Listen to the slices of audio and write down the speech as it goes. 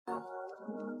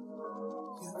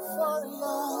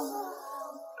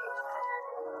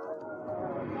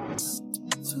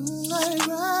Tonight,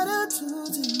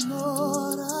 gratitude in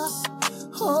order.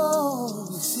 Oh,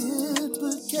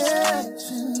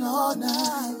 reciprocation all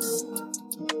night.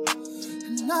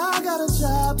 And I got a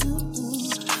job to do.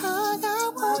 I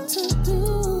got work to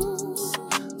do.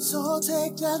 So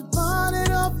take that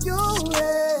bonnet off your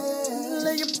head.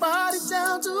 Lay your body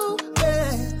down to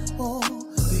bed. Oh,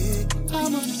 big,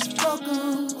 I'ma make you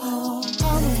broken. Oh,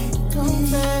 I'ma make you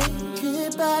come back.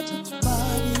 Get back with your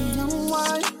body and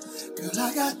wine. Girl,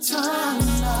 I got time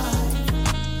tonight.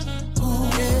 Oh,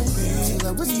 yeah. Till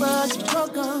I whisper you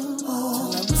broken.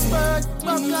 Oh, till I whisper you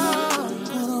broken.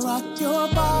 Gonna rock your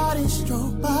body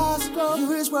stroke by stroke. You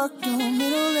just work your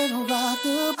middle and rock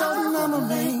the boat. And I'ma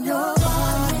make your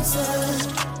body say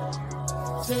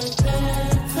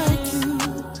thank you.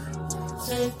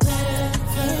 Say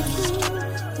thank you.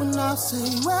 When I say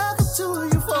welcome to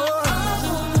you for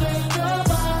I'ma make your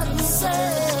body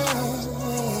say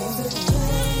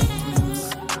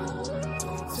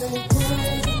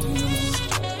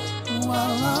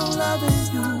while I'm loving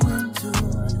you into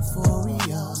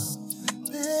euphoria.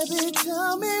 Baby,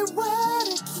 tell me where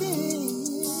the key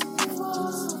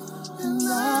was, and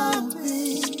I'll be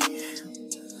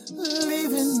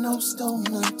leaving no stone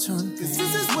unturned. 'Cause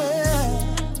this is where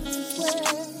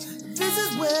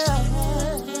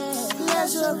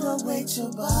pleasure awaits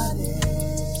your body.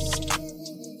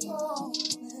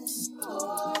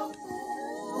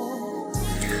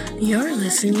 You're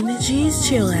listening to G's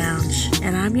Chill Lounge,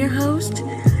 and I'm your host,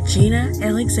 Gina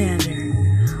Alexander,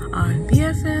 on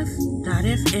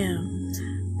BFF.FM.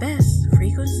 Best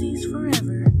frequencies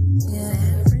forever.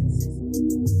 San Francisco.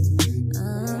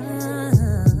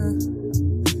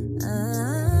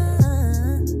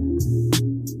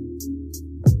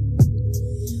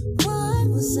 What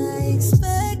was I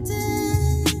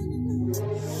expecting?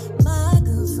 My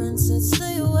girlfriend said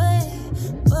stay away,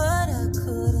 but I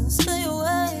couldn't stay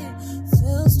away.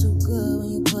 Feels too good when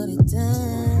you put it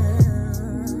down.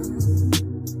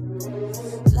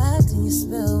 Locked in your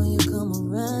spell when you come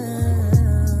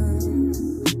around.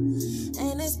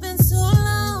 And it's been so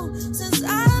long since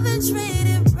I've been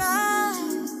treated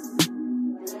right.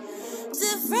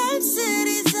 Different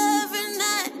cities every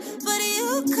night, but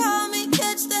you call me,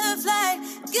 catch that flight.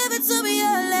 Give it to me,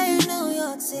 LA, New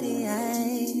York City.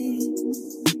 I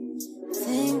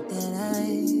think that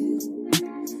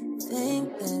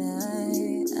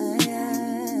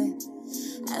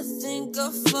I think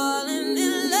I'm falling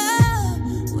in love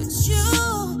with you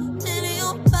and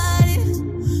your body.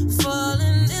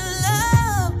 Falling in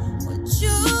love with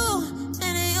you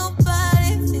and your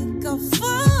body. Think I'm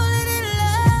falling in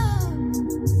love.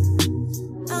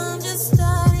 I'm just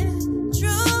starting,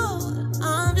 true.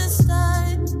 I'm just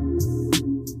starting.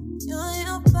 You and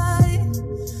your body.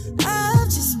 I've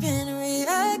just been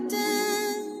reacting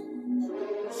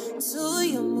to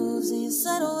your moves and your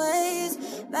subtle ways.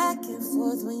 Back and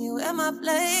forth when you at my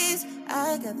place.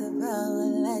 I got the power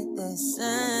like that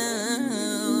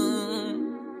sound.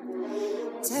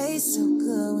 Tastes so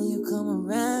good when you come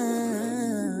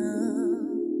around.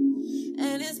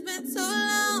 And it's been so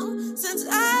long since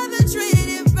I've been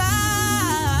treated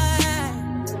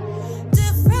right.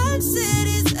 Different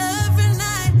cities every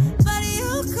night, but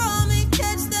you call me,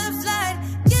 catch that flight.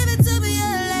 Give it to me,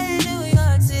 LA, New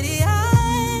York City. I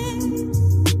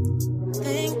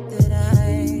think that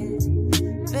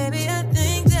baby, I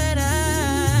think that I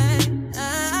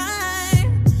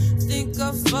think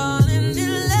I'm falling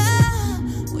in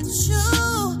love with you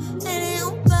and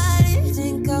your body.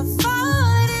 Think I'm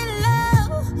falling in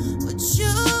love with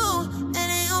you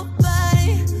and your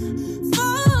body.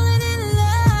 Falling in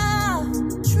love,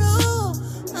 true.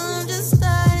 I'm just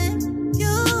starting,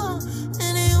 you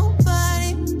and your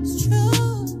body. It's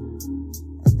true.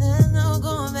 There's no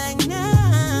going back now.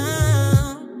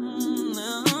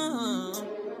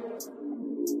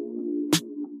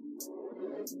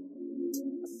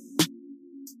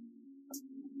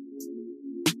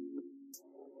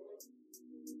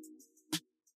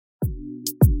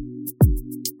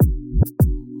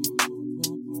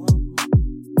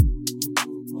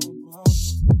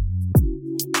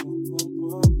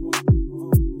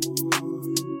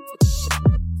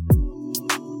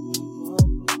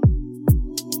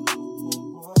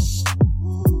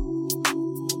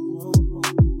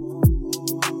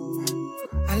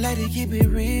 I like to keep it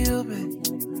real, babe.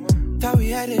 Thought we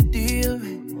had a deal,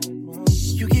 babe.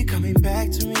 You keep coming back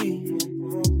to me,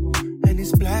 and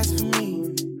it's blasphemy.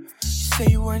 You say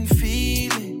you weren't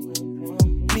feeling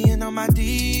me and all my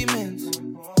demons.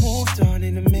 Moved on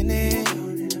in a minute.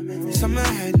 Summer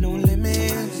had no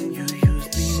limits. You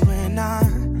used me when I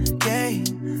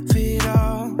gave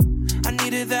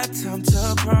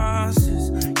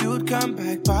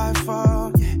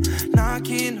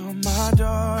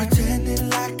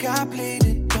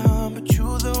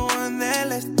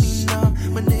up,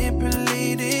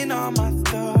 manipulating all my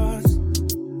thoughts.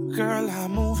 Girl, I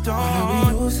moved on.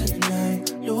 Wanna be losing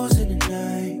the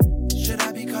night. Should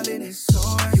I be calling it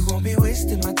source? You won't be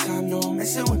wasting my time, no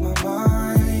messing with my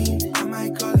mind. I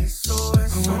might call it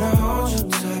source. I wanna hold you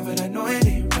tight, but I know it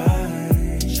ain't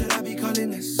right. Should I be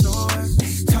calling it source?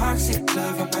 This toxic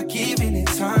love, I'm not giving it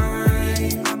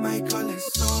time. I might call it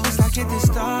source. It's like it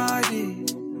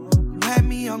started. You had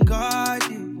me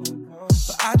unguarded,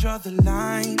 but I draw the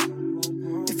line.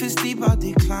 If it's deep, I'll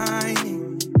decline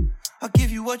it. I'll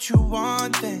give you what you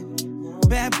want then.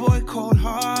 Bad boy,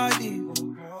 cold-hearted.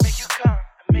 Make you come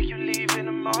and make you leave in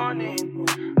the morning.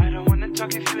 I don't wanna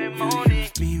talk if you ain't moaning.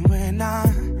 Me when I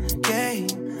gave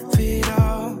it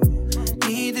all.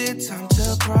 Needed time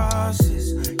to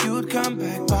process. You'd come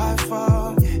back by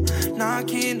fall, yeah.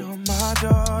 Knocking on my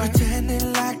door,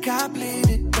 pretending like I played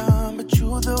it dumb, but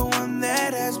you're the one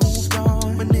that has moved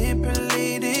on.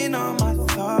 Manipulating all my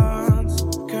thoughts.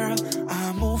 Girl,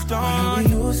 I moved on.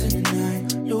 Losing the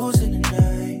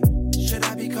night. Should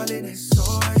I be calling it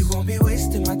source? You won't be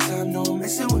wasting my time, no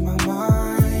messing with my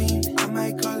mind. I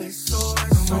might call it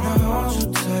source. I wanna hold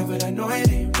you tight, but I know it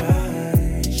ain't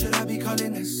right. Should I be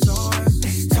calling it source?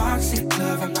 This toxic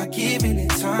love, I'm not giving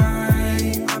it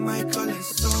time. I might call it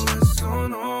source, oh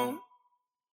no.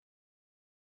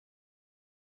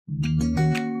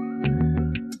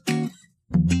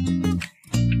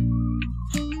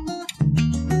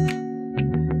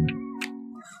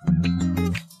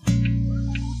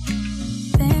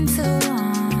 Been too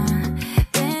long,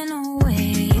 been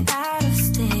away, out of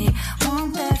state.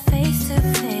 Want that face to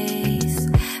face.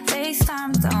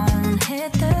 FaceTime don't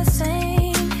hit the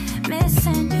same.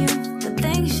 Missing you, the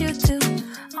things you do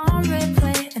on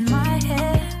replay in my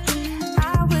head.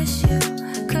 I wish you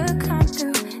could come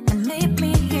through and meet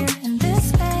me here in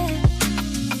this bed.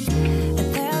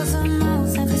 1,000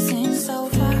 miles never seemed so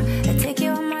far. I take you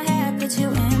on my head, put you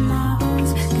in my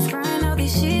arms. 'Cause crying out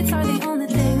these sheets are the only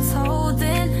things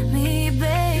holding me,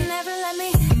 babe. Never let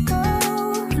me go,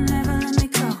 never let me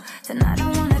go. Tonight I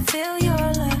wanna feel your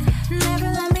love. Never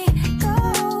let me go,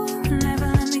 never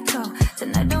let me go.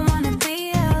 Tonight don't wanna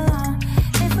be alone.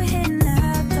 If we're hitting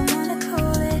up, don't wanna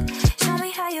cool it. Show me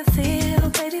how you feel,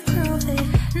 baby, prove it.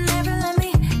 Never let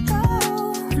me go,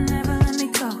 never let me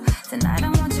go. Tonight I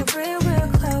want you real, real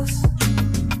close.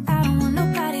 I don't want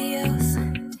nobody else.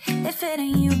 If it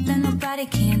ain't you, then nobody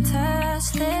can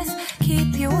touch this.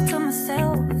 Keep you all to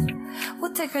myself.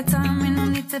 We'll take our time, we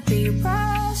don't need to be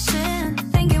rushing.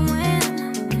 Thinking when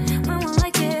we'll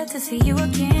like it to see you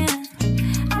again.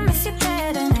 I miss you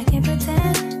bad and I can't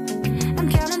pretend. I'm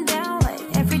counting down like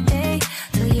every day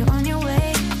till you're on your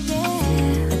way.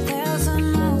 Yeah,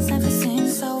 1,000 miles never seemed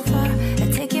so far. I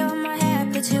take you on my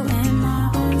head, put you in my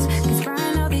arms. 'Cause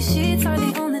crying out these sheets are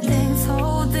the only things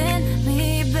holding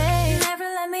me, babe. Never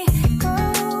let me go,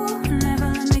 never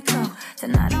let me go.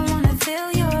 Tonight I wanna feel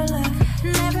your love.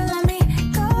 Never let me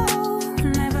go,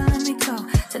 never let me go.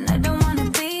 Tonight don't wanna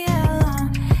be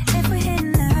alone. If we're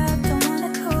hitting up, don't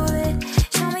wanna cool it.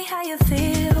 Show me how you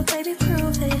feel, baby,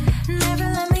 prove it. Never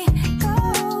let me go,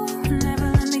 never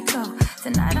let me go.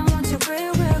 Tonight I want you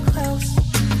real, real close.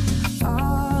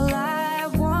 All I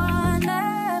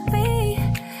wanna be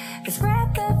is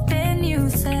wrapped up in you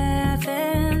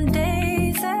 7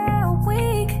 days a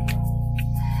week.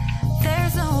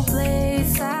 There's no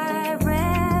place I'd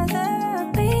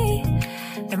rather be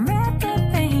than wrapped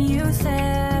up in you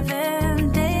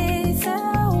 7 days a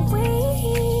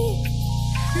week.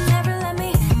 Never let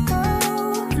me go,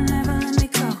 never let me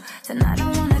go. Tonight I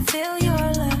wanna feel your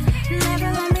love. Never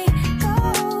let me go,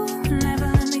 never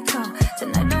let me go.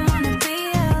 Tonight don't wanna be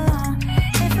alone.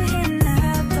 If we're hitting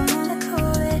up, don't wanna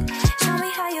cool it. Show me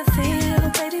how you feel,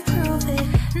 baby, prove it.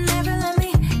 Never let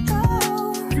me go,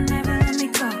 never let me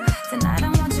go. Tonight I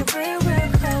want you real, real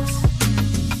close.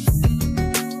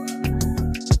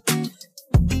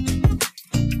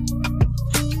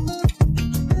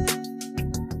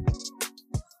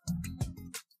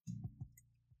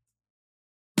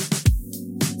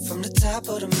 From the top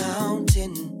of the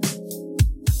mountain,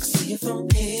 I see you from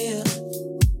here.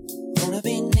 Wanna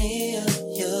be near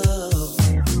you.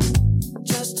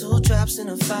 Just 2 drops in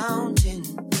a fountain.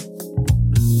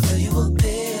 Will you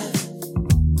appear?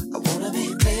 I wanna be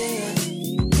clear.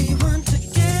 We run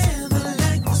together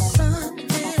like the sun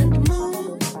and the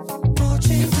moon.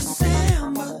 Watching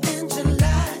December and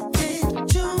July and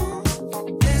June.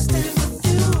 Best in the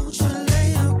future,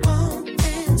 later on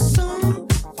and soon.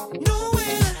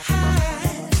 Nowhere to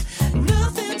hide,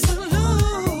 nothing to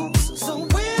lose. So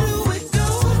where do we go?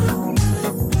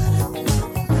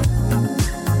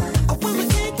 Oh, when we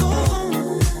can't go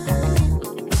home.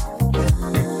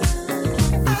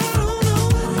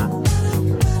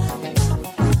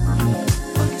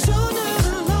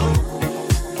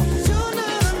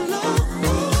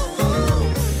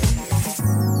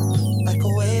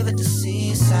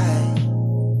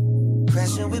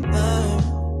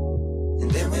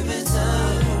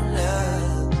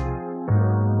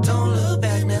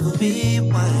 be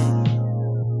white.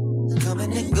 Come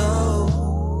and go,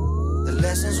 the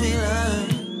lessons we learn.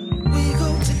 We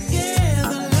go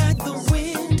together like the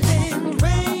wind and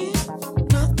rain.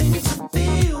 Nothing to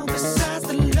feel besides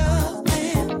the love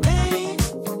and pain.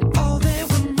 All that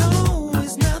we know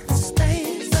is nothing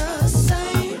stays the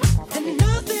same, and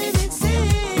nothing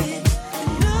exists, and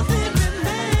nothing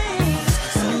remains.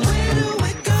 So where do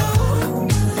we go?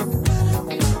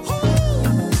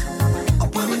 Or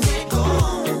where we can't go?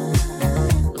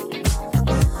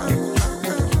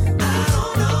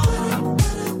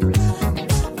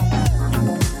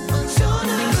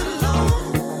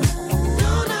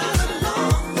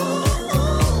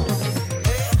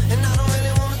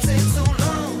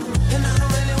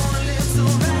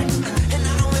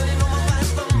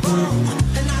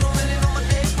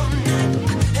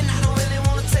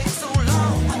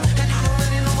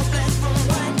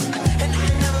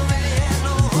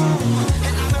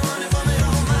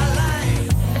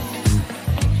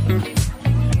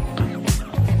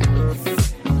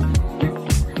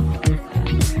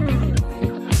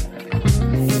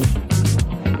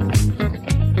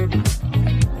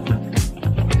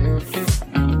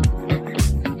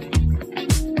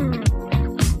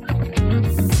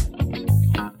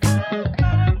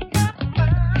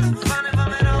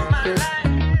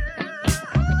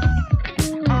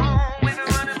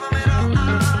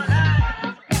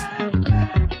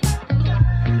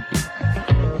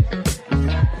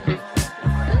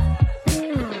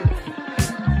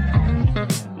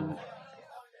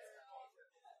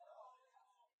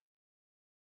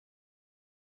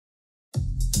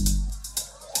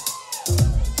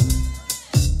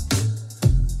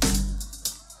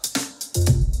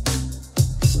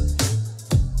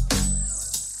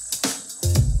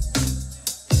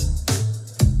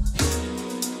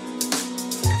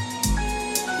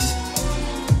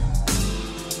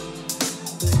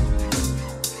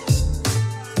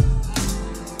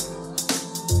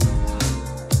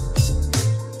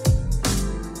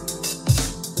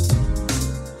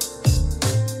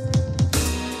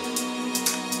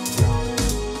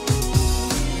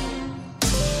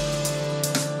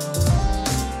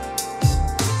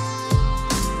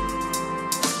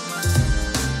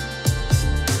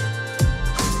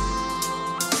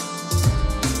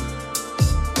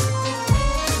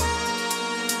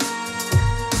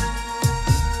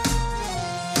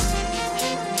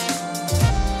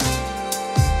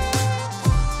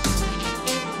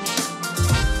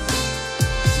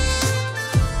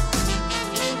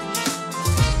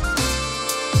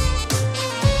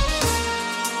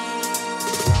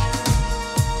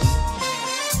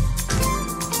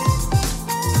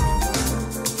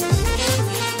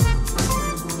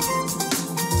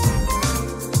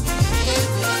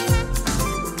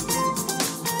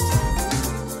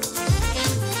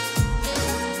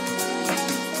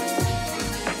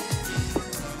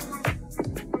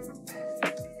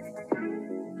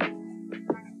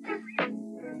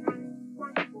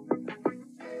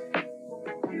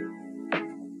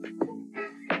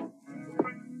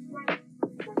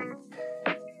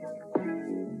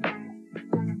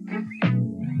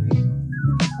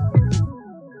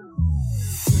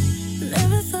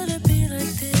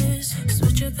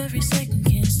 Every second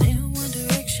can't stay in one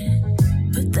direction,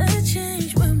 but that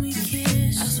changed when we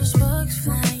kissed. I saw sparks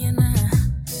flying.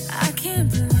 I can't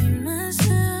believe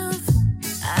myself.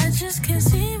 I just can't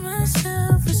see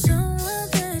myself with someone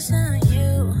that's not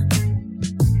you.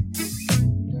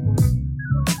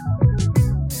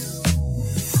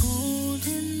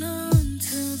 Holding on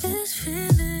to this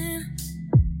feeling,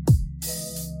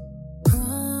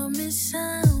 promise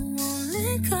I won't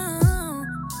let go.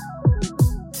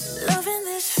 Loving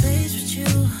this phase with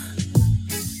you,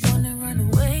 wanna run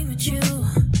away with you,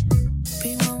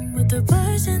 be one with the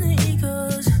birds and the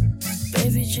eagles,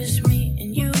 baby, just me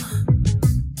and you.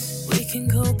 We can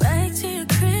go back to your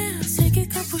crib, take a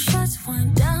couple shots,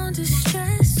 wind down to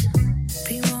stress,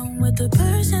 be one with the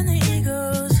birds and the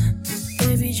eagles,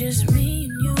 baby, just me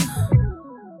and you.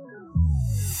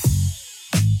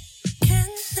 Can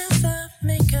never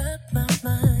make up my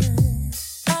mind,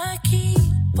 I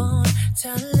keep on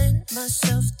telling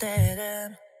myself that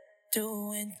I'm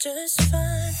doing just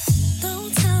fine. No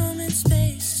time and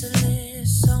space to let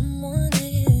someone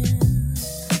in,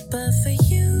 but for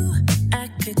you, I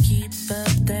could keep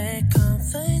up that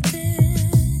confidence.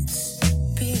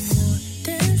 Be more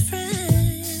than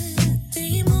friends,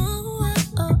 be more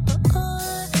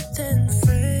than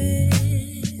friends,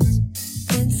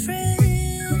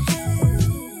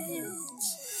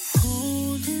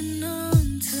 holding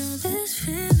on to this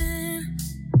feeling.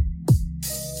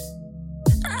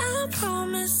 I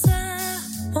promise I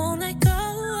won't let go.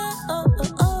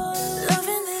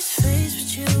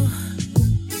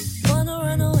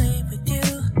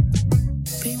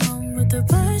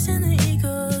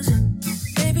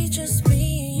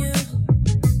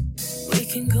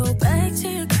 Go back to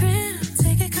your crib,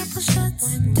 take a couple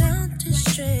shots down to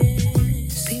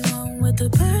stress. Be one with the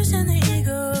birds and the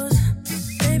eagles,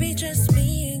 baby, just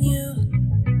me and you.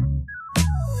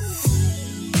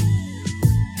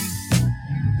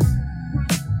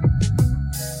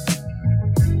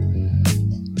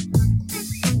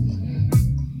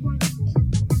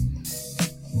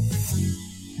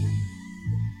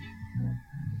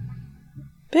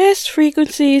 Best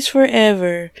frequencies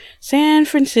forever, San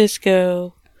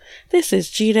Francisco. This is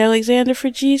Gina Alexander for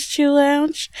G's Chill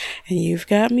Lounge, and you've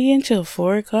got me until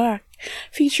 4 o'clock,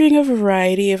 featuring a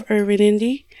variety of urban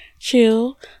indie,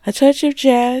 chill, a touch of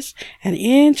jazz, and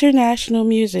international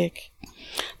music.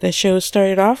 The show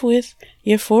started off with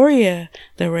Euphoria,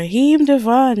 the Raheem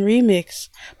Devon remix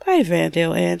by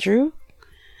Vandale Andrew.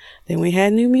 Then we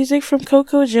had new music from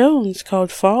Coco Jones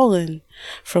called Fallen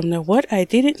from the What I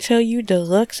Didn't Tell You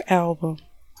Deluxe album.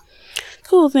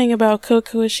 Cool thing about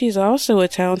Coco is she's also a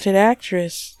talented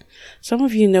actress. Some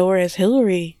of you know her as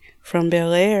Hillary from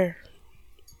Bel-Air.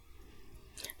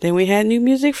 Then we had new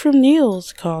music from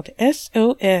Niels called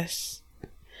SOS,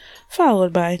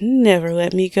 followed by Never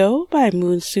Let Me Go by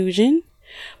Moon Soojin.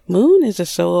 Moon is a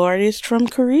solo artist from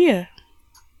Korea.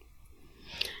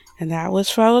 And that was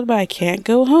followed by Can't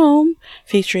Go Home,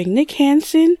 featuring Nick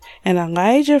Hansen and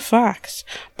Elijah Fox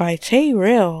by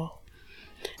Tayrell.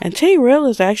 And Tayrell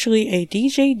is actually a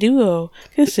DJ duo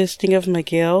consisting of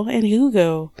Miguel and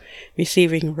Hugo,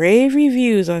 receiving rave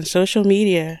reviews on social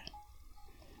media.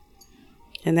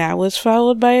 And that was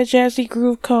followed by a jazzy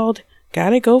groove called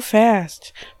Gotta Go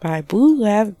Fast by Blue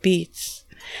Lab Beats.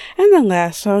 And the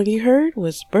last song you heard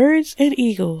was Birds and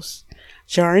Eagles,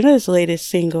 Jarna's latest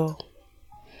single.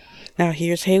 Now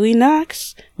here's Haley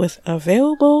Knox with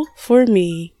Available for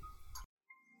Me.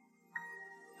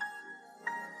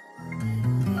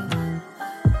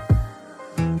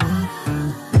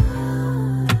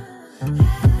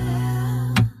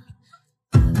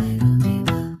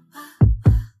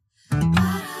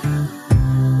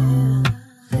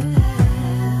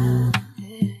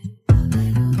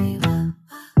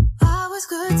 I was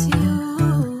good to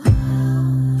you.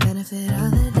 Benefit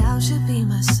of the doubt should be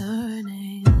my surname.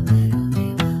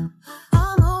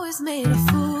 Made a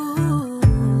fool.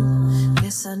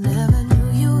 Guess I never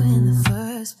knew you in the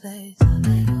first place.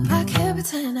 I can't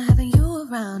pretend having you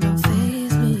around don't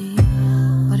faze me,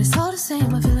 but it's all the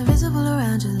same. I feel invisible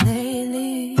around you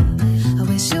lately. I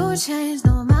wish you would change.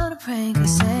 No amount of praying could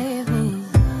save me.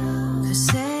 Could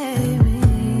save me.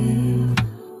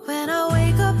 When I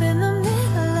wake up in the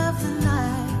middle of the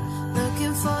night,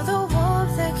 looking for the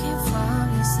warmth that came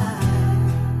from your side,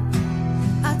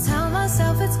 I tell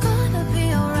myself it's gonna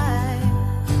be alright.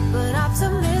 But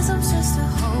optimism's just a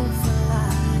hope for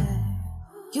life.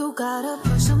 You gotta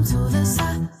push them to the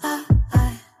side.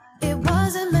 It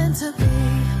wasn't meant to be.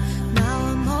 Now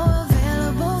I'm more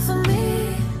available for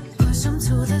me. Push them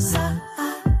to the side.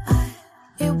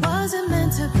 It wasn't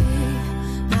meant to be.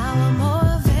 Now I'm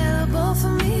more available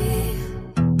for me.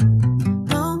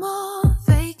 No more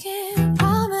vacant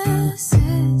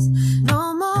promises.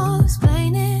 No more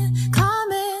explaining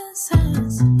common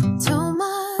sense. Too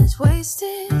much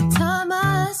wasted time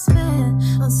I spend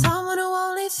on someone who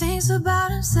only thinks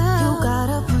about himself. You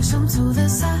gotta push him to the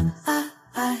side.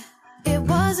 It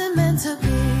wasn't meant to be.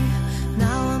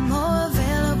 Now I'm more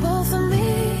available for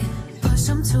me. Push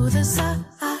him to the side.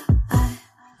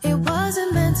 It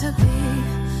wasn't meant to be.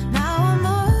 Now I'm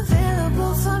more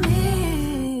available for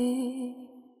me.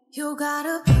 You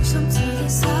gotta push him to the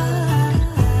side.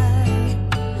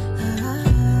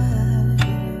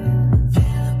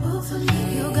 Available for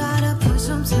me. You gotta push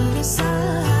him to the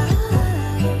side.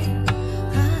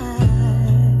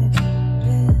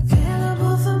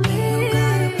 Available for me. You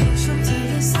gotta push him to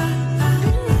the side.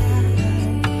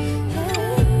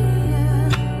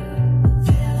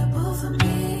 Available for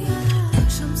me.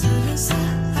 Push him to the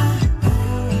side.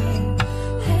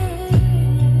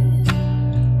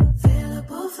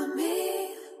 Available for me.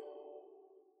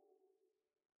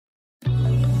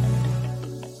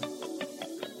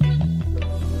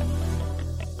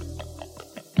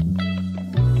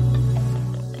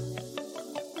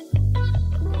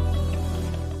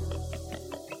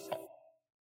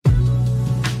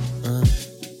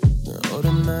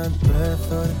 Holding my breath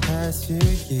for the past few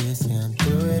years, yeah, I'm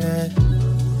doing it.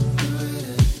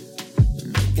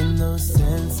 Making no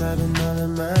sense, I've been all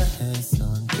in my head, so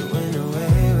I'm doing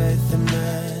away with the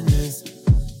madness,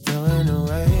 throwing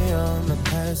away all my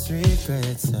past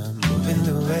regrets. I'm moving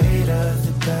the weight of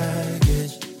the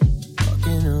baggage,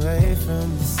 walking away from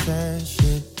the sad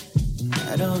shit. And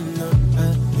I don't know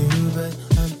about you, but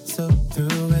I'm so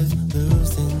through with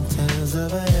losing tales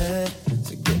of a head.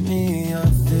 So get me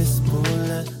off this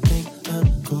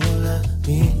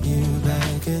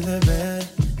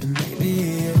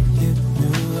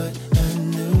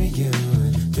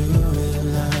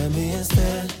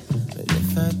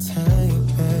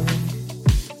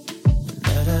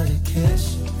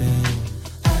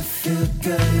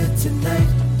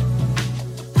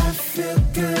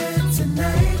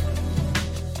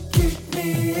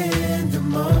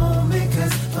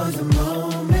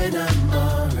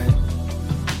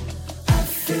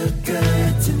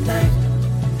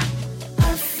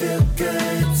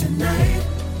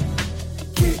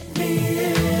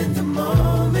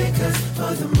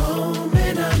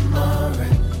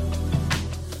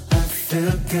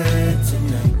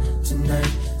tonight,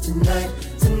 tonight, tonight,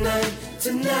 tonight,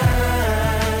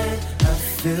 tonight. I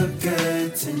feel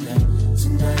good tonight,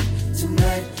 tonight,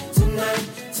 tonight, tonight,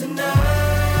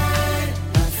 tonight.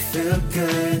 I feel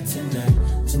good tonight,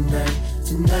 tonight,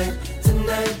 tonight,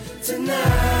 tonight,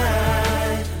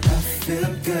 tonight. I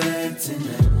feel good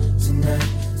tonight, tonight,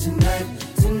 tonight,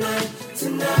 tonight,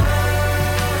 tonight.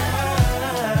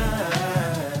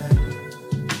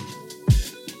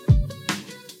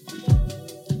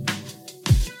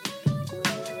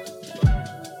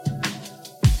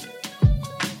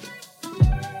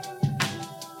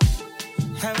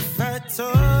 Have I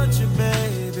told you,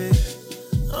 baby,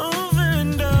 over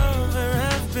and over,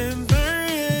 I've been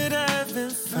buried, I've been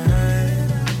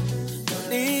fine. Don't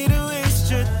need to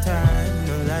waste your time,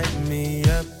 no light me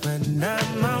up when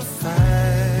I'm on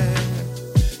fire.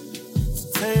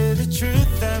 To tell you the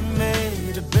truth, I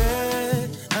made a bet,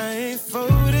 I ain't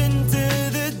folding till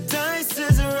the dice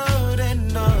is rolled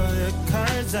and all the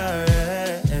cards are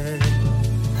red.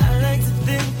 I like to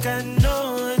think I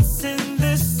know what's in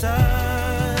the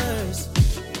stars,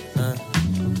 but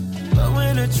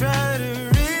when I try to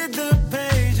read the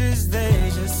pages,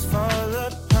 they just fall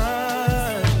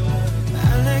apart.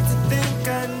 I like to think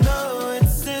I know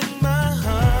what's in my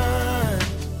heart,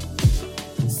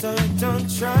 so don't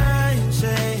try and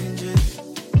change it.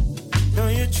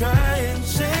 Don't you try and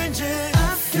change it.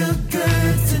 I feel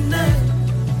good tonight,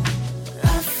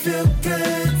 I feel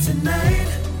good tonight.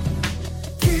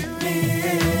 Keep me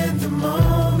in the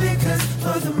moment, 'cause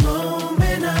for the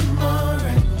moment I'm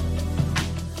alright.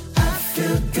 I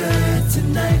feel good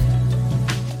tonight,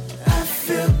 I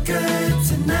feel good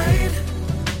tonight.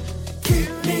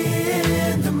 Keep me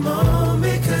in the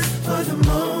moment, 'cause for the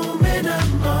moment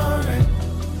I'm alright.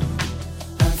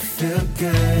 I feel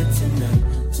good tonight,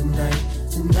 tonight,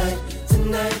 tonight,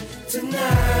 tonight,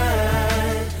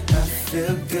 tonight. I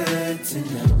feel good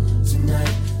tonight,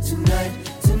 tonight, tonight,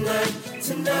 tonight,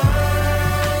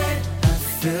 tonight. I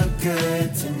feel good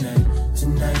tonight,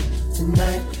 tonight,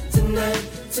 tonight, tonight,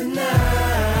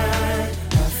 tonight.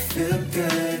 I feel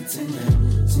good tonight,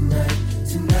 tonight,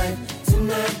 tonight,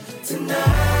 tonight, tonight.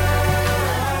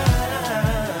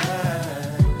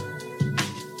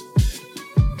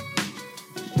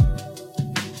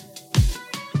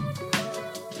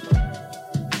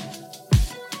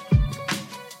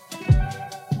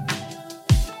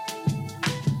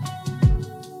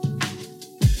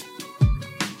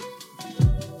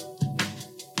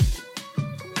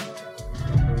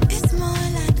 It's more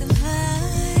like a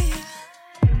vibe.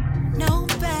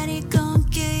 Nobody gon'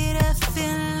 give you that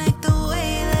feeling like the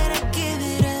way that I give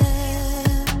it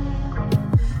up.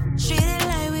 Treat it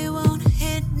like we won't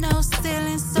hit no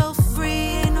ceiling, so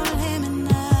free, ain't no limit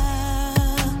now.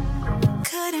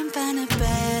 Couldn't find a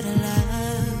better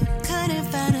love. Couldn't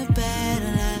find a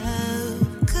better love.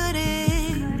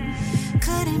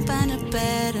 Couldn't find a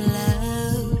better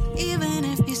love. Even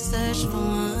if you search for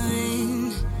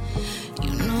one,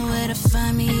 you know where to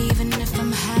find me. Even if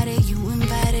I'm hiding, you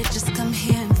invited, just come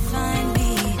here and find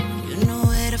me. You know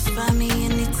where to find me.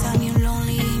 Anytime you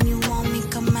lonely and you want me,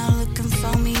 come out looking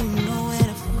for me. You know where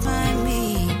to find me.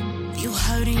 You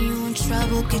hurting, you in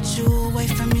trouble, get you away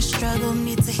from your struggle.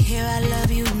 Need to hear I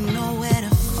love you, you know where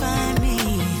to find me.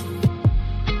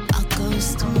 I'll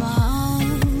ghost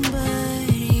tomorrow, but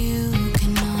you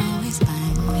can always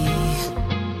find me.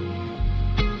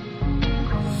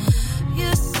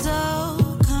 You're so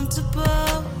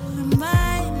comfortable in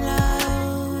my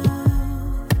love.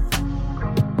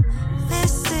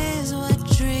 This is what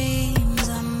dreams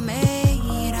are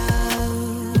made of.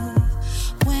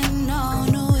 When no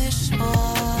new wish for,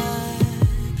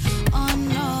 oh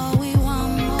no, we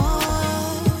want more.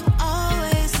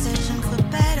 Always searching for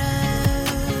better.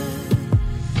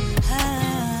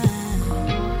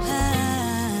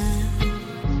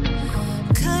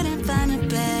 Couldn't find a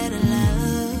better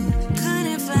love.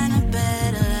 Couldn't find a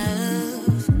better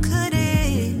love.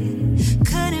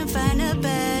 Couldn't find a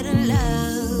better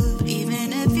love.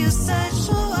 Even if you search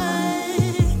for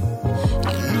one,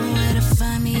 you know where to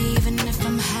find me. Even if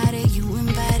I'm hiding, you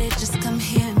invited, just come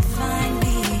here and find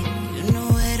me. You know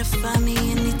where to find me.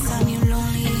 Anytime you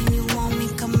lonely and you want me,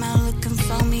 come out looking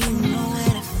for me. You know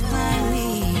where to find me.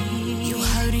 You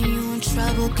hurting, you in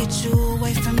trouble, get you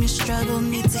away from your struggle.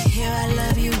 Need to hear I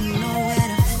love you, you know where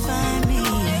to find me.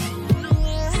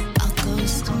 I'll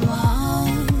ghost tomorrow,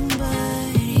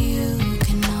 but you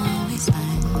can always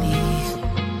find me.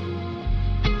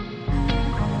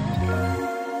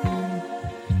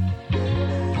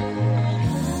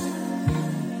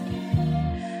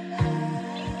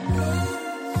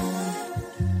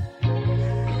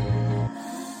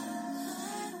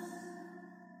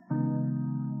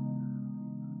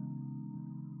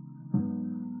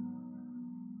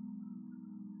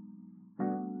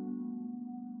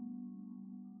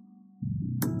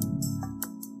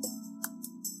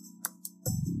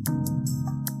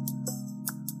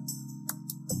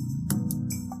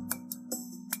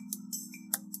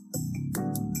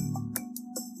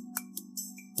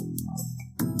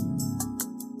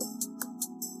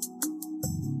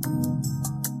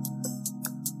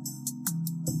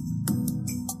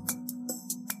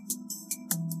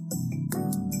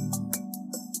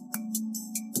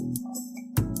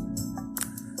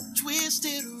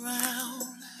 around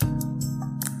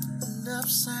and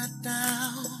upside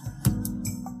down,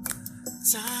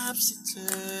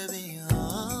 topsy-turvy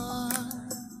on.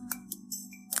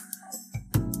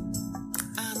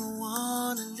 I don't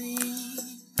wanna leave,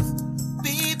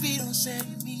 baby, don't set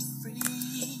me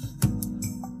free.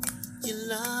 Your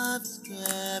love has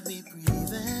got me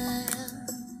breathing.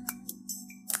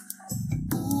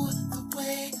 Ooh, the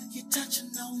way you're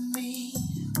touching on me,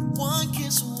 one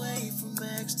kiss away from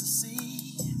ecstasy.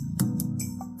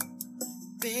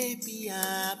 Baby,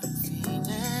 I've been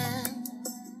feeling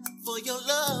for your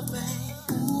love, babe.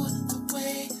 Ooh, the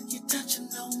way you're touching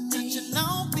on me,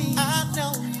 I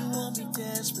know you want me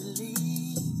desperately.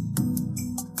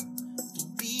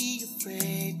 Don't be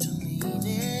afraid to lean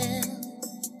in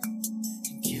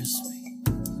and kiss me.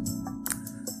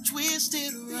 Twist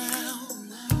it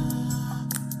around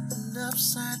and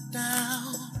upside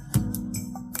down,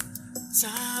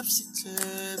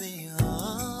 topsy-turvy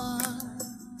on.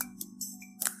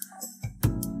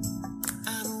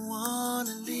 I don't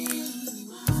wanna leave,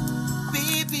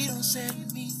 baby, don't set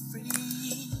me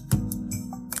free.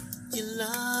 Your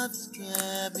love has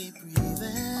got me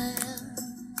breathing.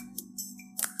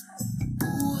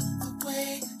 Ooh, the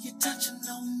way you're touching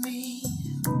on me,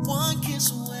 one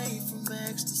kiss away from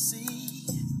ecstasy.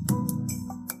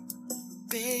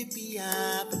 Baby,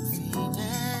 I've been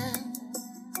feeling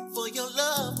for your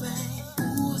love, babe.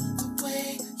 Ooh, the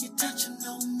way you're touching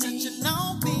on me,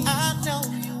 I know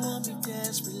you want me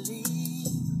desperately.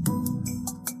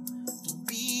 Don't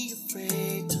be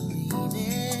afraid to lean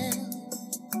in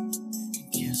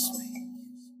and kiss me.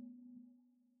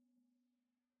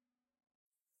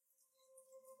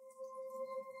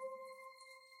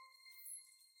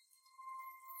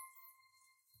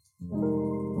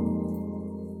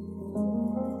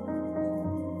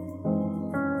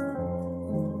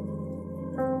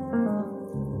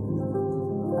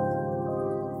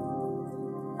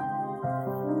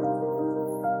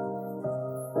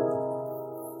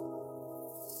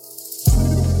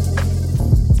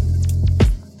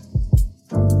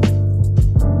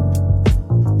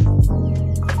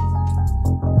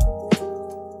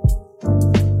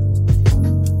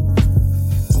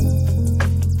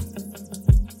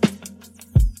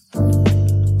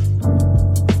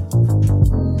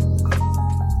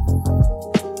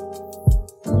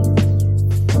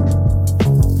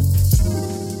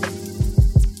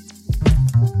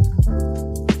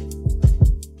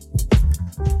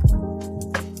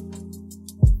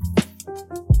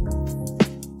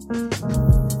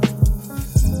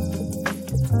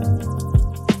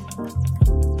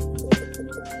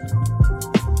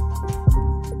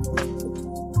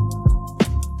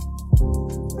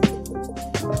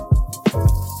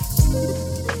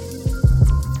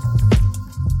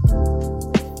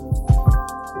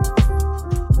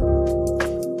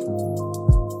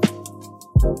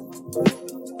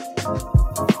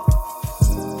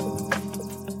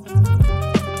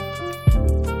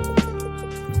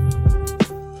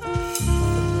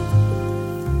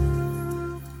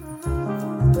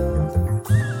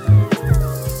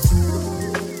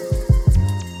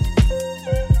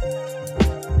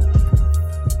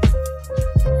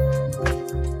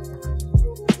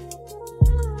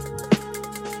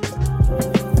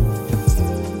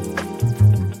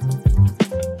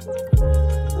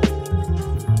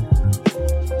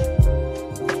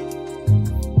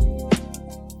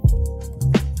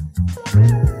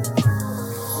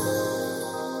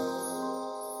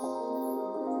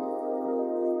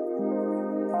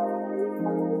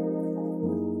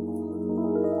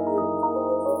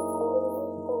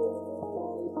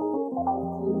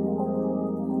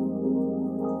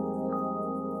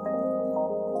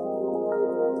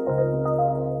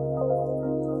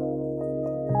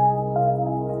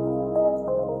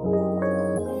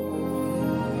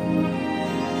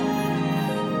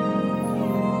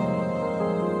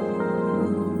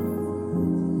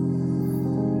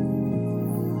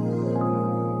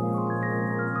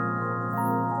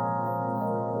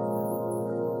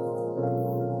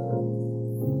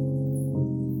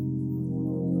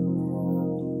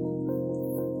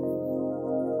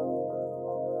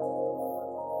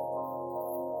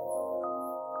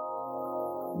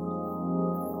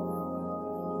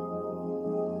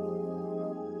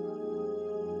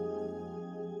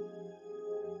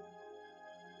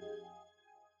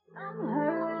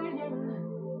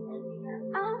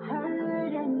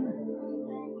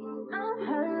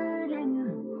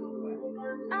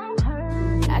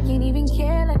 I can't even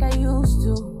care like I used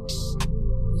to.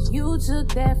 'Cause you took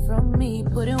that from me.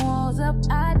 Putting walls up,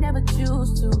 I'd never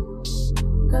choose to.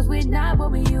 'Cause we're not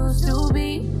what we used to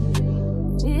be.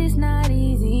 It's not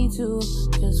easy to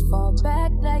just fall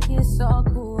back like it's all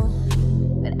cool.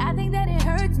 But I think that it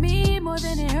hurts me more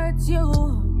than it hurts you.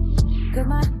 Cause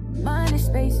my mind is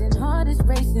spacing, heart is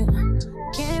racing.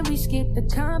 Can we skip the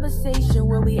conversation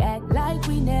where we act like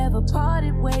we never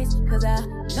parted ways? Cause I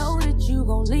know that you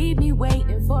gon' leave me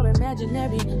waiting for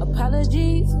imaginary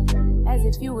apologies. As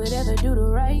if you would ever do the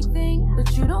right thing.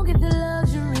 But you don't get the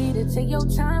luxury to take your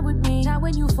time with me. Not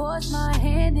when you force my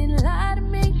hand and lie to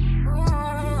me.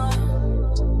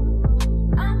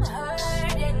 I'm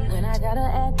hurting when I gotta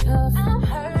act tough. I'm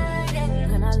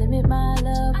hurting when I limit my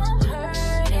love. I'm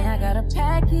hurting and I gotta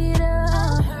pack it up.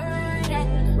 I'm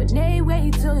hurting when they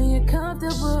wait till you're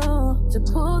comfortable to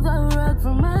pull the rug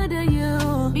from under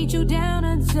you. Beat you down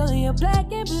until you're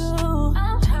black and blue.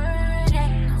 I'm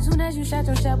hurting. Soon as you shot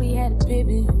your shot, we had a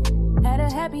pivot. Had a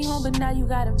happy home, but now you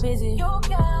gotta visit. You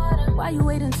gotta. Why you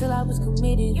wait until I was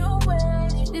committed? You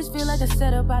waited. This feel like a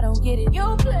setup, I don't get it.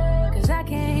 You play. Cause I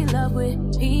can't love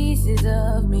with pieces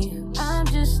of me. I'm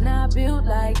just not built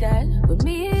like that. With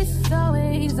me, it's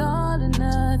always all or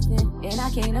nothing. And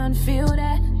I can't unfeel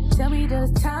that. Tell me,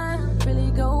 does time really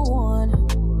go on?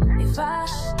 If I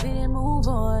didn't move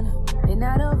on. And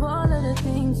out of all of the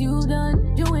things you've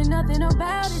done, doing nothing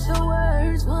about it's the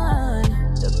worst one.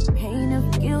 The pain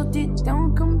of guilt, it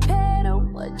don't compare to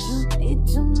what you did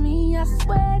to me. I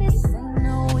swear this ain't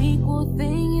no equal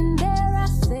thing. And dare I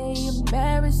say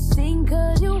embarrassing,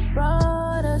 cause you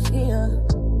brought us here.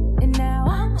 And now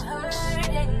I'm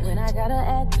hurting when I gotta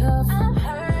act tough. I'm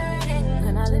hurting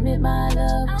when I limit my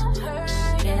love. I'm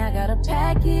hurting and I gotta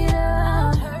pack it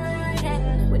up. I'm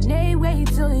hurting when they wait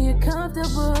till you're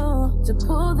comfortable to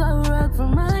pull the rug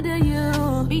from under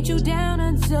you. Beat you down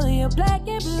until you're black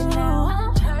and blue. And now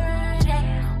I'm hurting.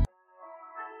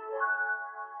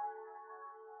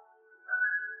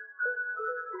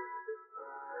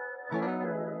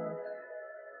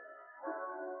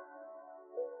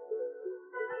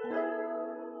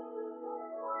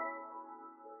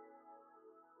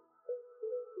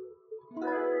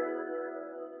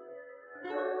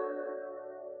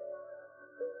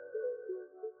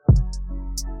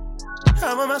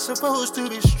 How am I supposed to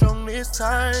be strong this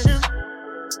time?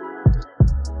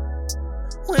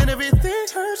 When everything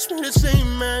hurts me the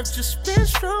same, I've just been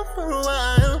strong for a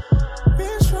while.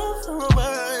 Been strong for a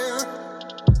while.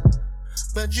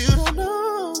 But you don't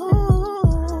know,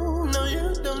 no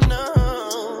you don't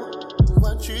know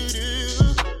what you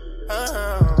do.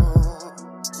 Oh.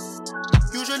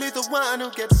 Usually the one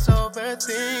who gets over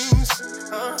things.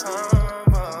 Oh.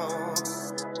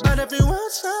 But everyone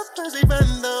suffers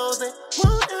even though they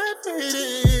won't admit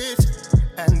it.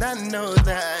 And I know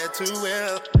that too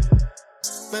well.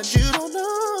 But you don't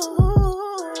know,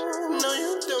 no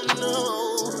you don't know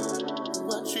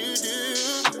what you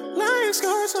do. Like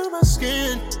scars on my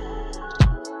skin,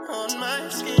 on my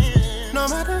skin. No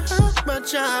matter how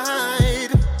much I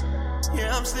hide,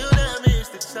 yeah I'm still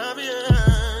damaged, it's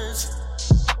obvious.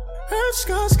 Hurt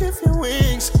scars give you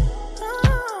wings.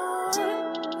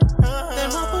 Then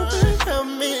why won't they help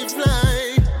me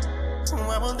fly?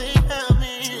 Why won't they help me?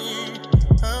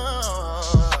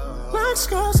 Like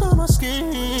scars on my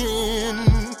skin,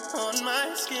 on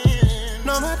my skin.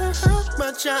 No matter how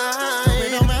much I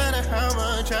hide, no matter how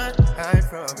much I hide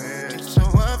from it, it's so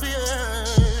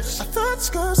obvious. I thought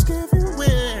scars give you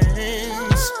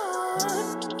wings.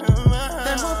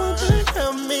 Then why won't they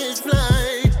help me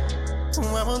fly?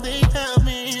 Why won't they help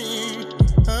me?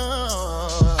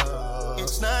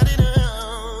 It's not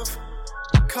enough.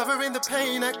 Covering the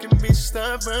pain, I can be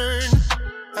stubborn.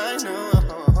 I know.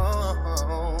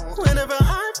 Whenever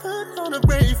I put on a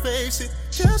brave face, it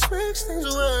just makes things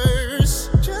worse.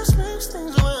 Just makes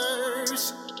things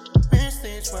worse. Makes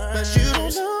things worse. But you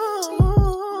don't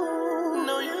know.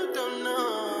 No, you don't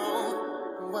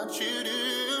know what you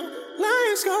do.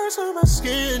 Like scars on my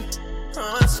skin.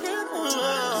 On my skin.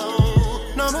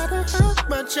 Oh. No matter how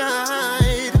much I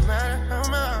hide. No matter how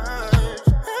much.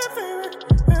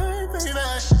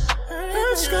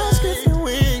 Her scars give you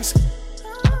wings.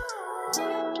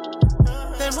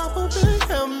 Then why won't they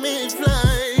help me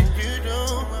fly? You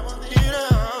don't.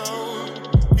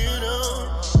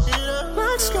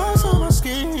 Like scars on my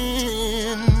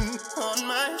skin, on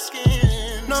my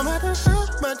skin. No matter how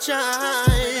much I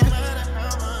hide,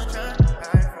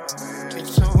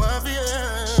 it's so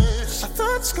obvious. I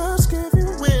thought scars give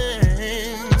you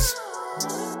wings.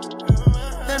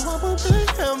 Then why won't they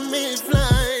help me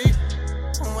fly?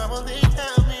 Why won't they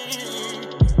help me?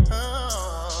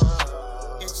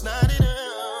 It's not enough.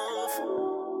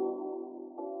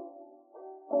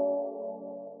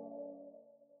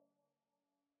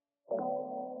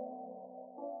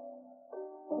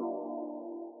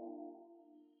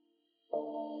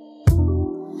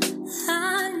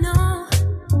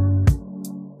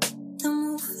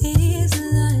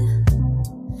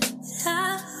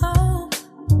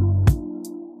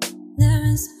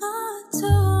 is more to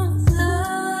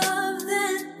love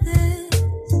than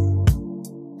this.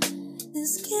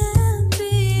 This can't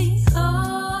be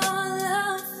all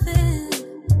of it.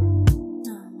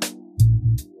 No,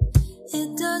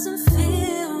 it doesn't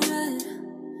feel right.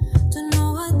 Don't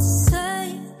know what to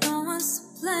say, no one's to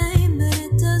blame, but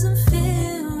it doesn't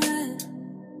feel right.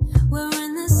 We're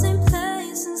in the same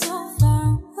place and so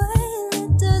far away, and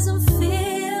it doesn't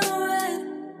feel right.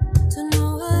 Don't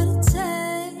know what it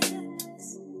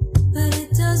takes, but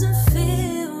it doesn't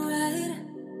feel right.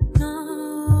 No,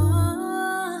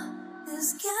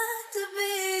 there's got to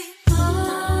be more.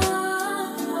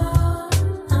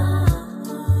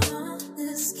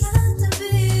 There's got to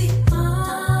be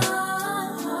more.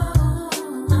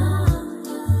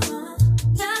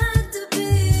 Got to be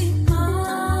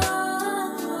more.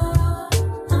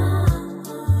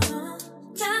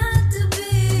 Got to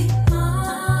be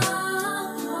more.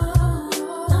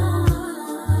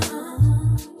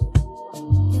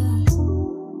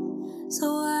 So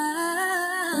why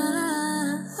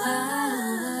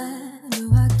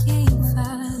do I keep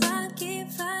fighting?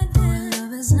 When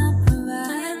love is not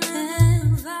providing.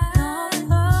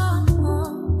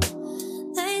 No,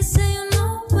 they say you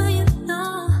know when you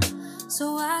know,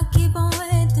 so I keep on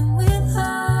waiting with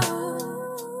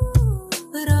hope.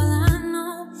 But all I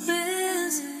know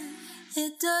is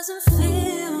it doesn't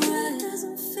feel right.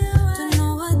 Don't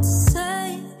know what to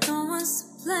say, no one's to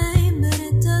blame, but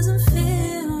it doesn't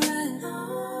feel right.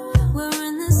 We're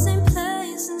in the same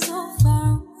place and so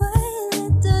far away, and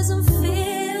it doesn't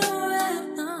feel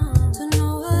right. Don't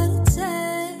know what it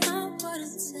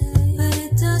takes, but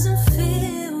it doesn't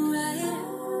feel right.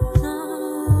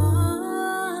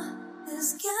 No,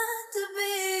 there's got to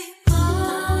be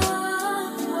more.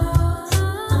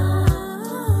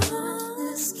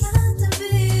 There's got to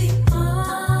be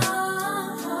more.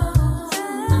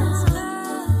 There's got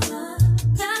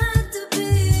to be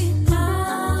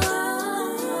more.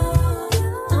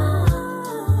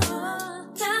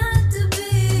 Got to be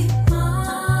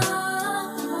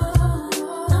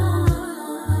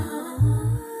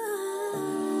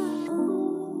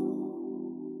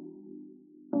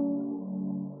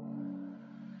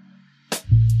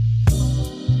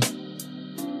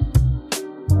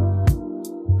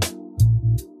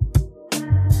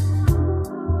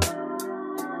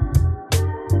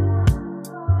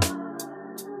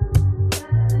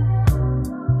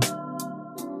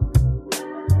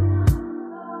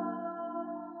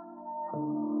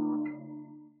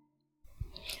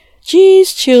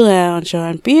G's Chill Lounge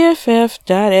on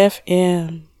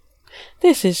BFF.FM.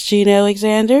 This is Gina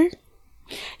Alexander.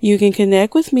 You can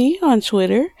connect with me on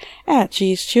Twitter at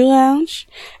G's Chill Lounge,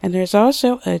 and there's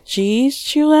also a G's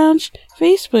Chill Lounge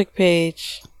Facebook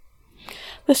page.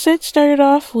 The set started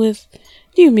off with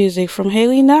new music from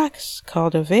Haley Knox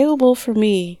called Available for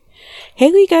Me.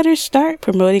 Haley got her start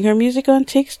promoting her music on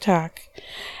TikTok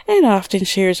and often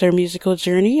shares her musical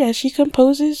journey as she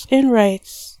composes and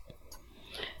writes.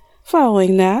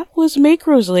 Following that was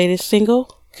Macro's latest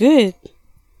single, Good.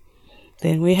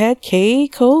 Then we had K.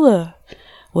 Cola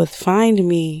with Find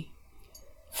Me,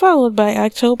 followed by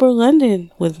October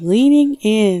London with Leaning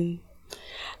In.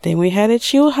 Then we had a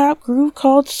chill hop groove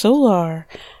called Solar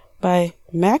by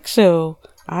Maxo,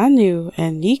 Anu,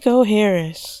 and Nico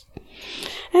Harris.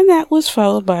 And that was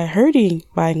followed by Hurting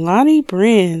by Lonnie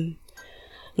Bryn.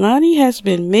 Lonnie has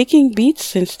been making beats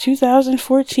since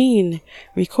 2014,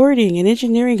 recording and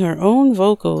engineering her own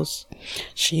vocals.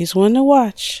 She's one to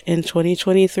watch in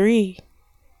 2023.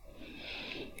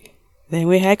 Then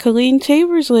we had Colleen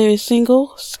Tabor's latest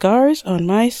single, Scars on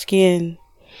My Skin.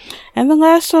 And the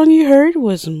last song you heard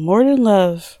was More Than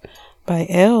Love by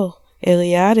El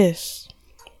Eliadis.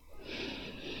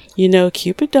 You know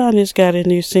Cupidon has got a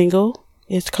new single.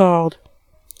 It's called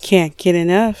Can't Get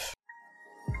Enough.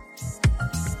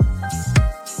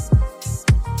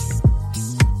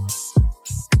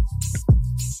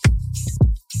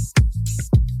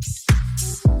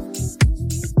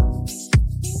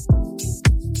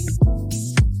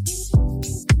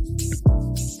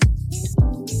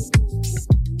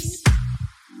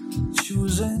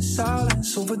 Choosing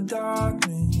silence over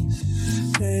darkness.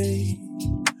 Hey,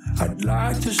 I'd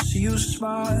like to see you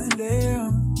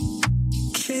smiling.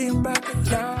 Came back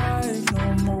alive.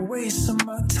 No more wasting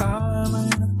my time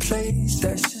in a place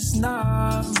that's just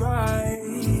not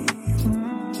right.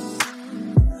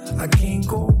 I can't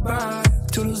go back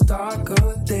to those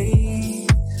darker days.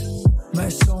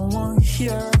 Met someone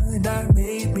here that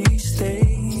made me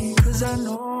stay. 'Cause I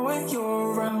know when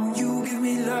you're around, you give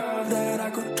me love that I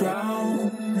could drown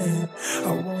in.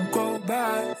 I won't go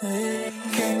back.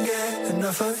 Can't get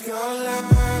enough of your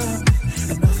love,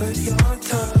 enough of your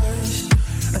touch.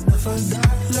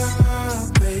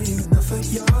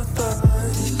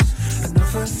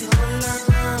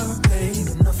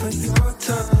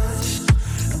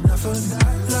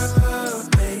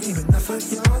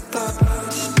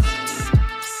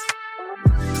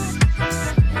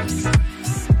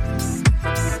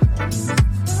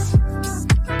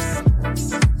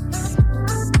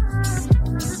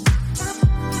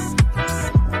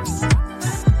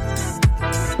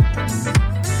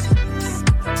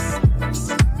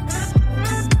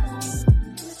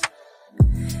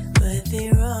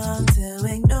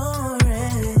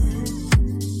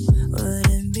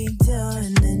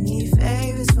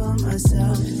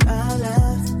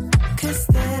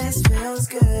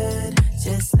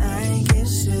 I get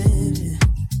shit.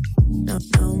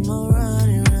 No more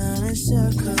running around in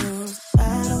circles.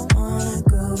 I don't wanna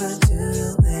go back to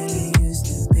the way it used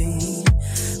to be.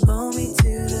 Pull me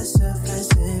to the surface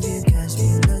if you catch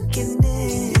me looking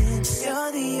in.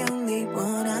 You're the only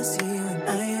one I see when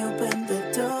I open the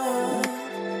door.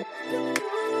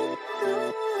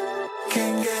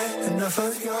 Can't get enough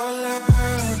of your love,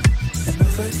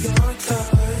 enough of your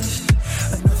touch,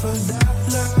 enough of that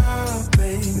love,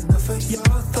 babe, enough of your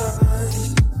touch,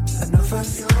 enough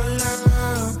of your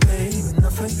love, babe,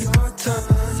 enough of your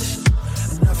touch,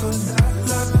 enough of that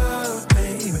love,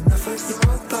 babe, enough of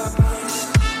your touch.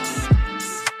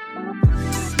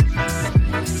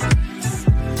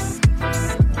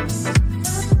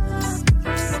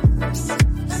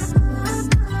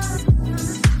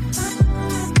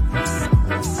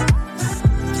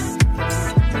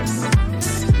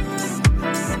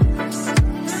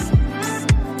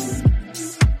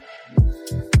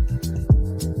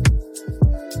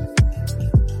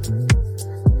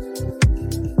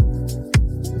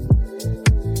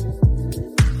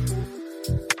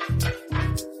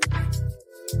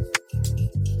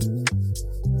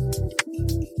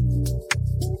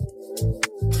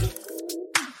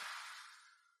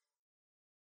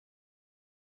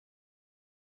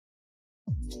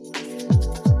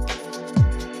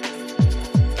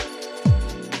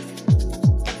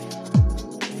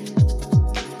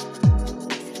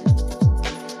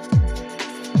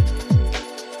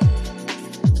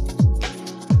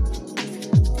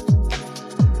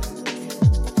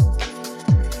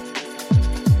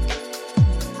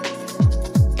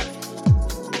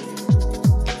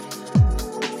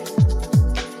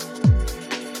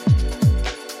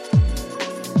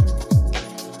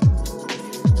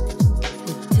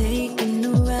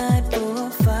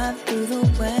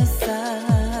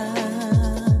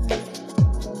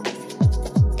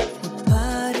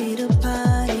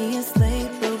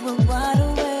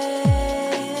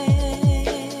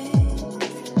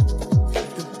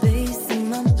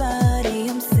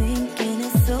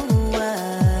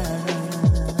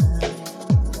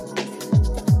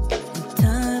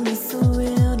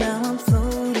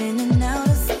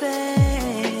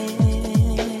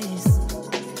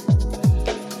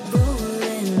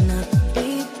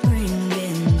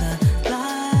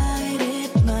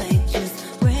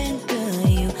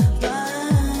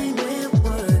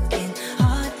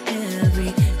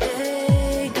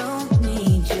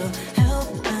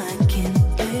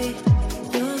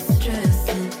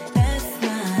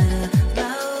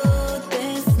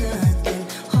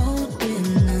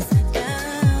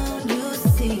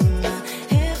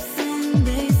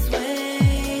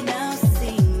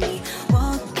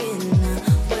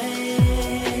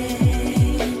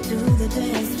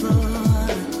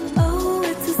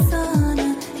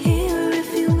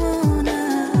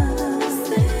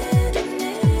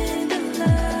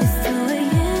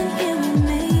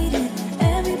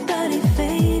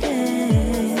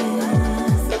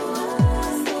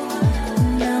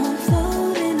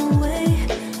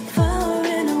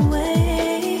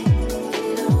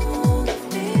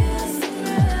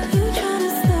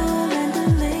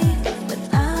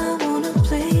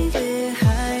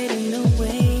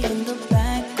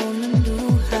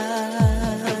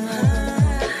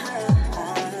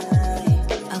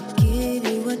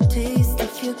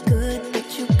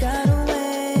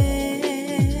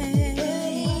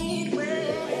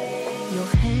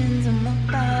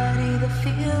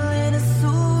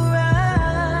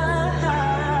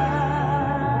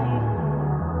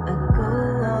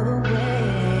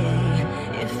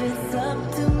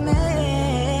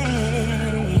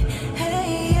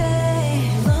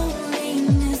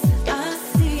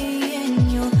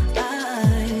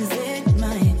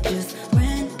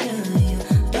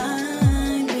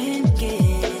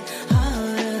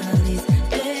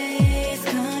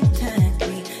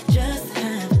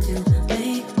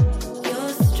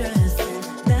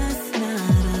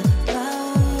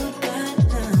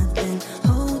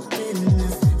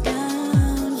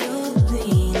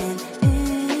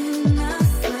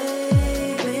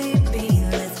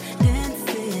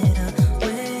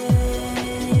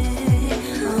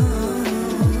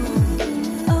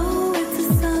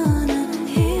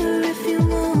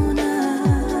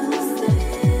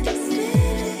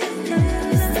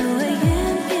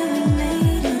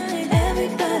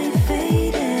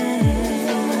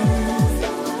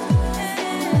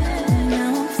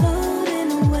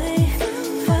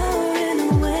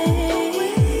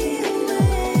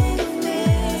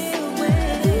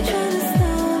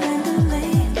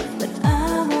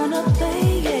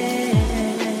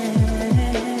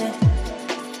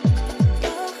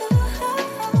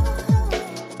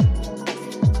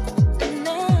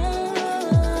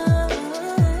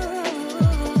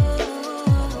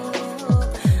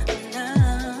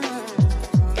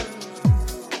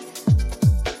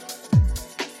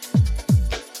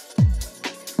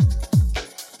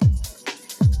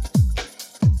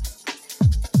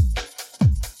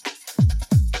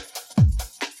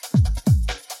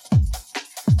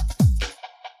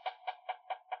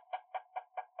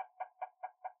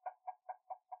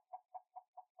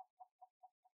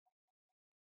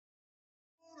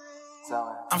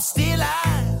 I'm still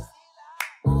alive.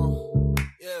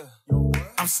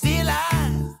 I'm still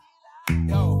alive.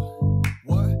 Yo,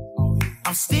 what? Oh, yeah.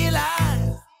 I'm still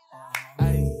alive.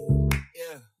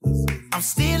 I'm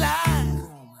still alive.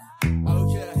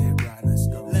 Okay, right, let's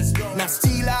go. Now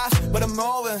still alive, but I'm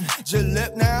moving. Just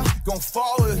live now, going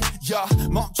forward. Yeah,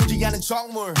 멈추지 않은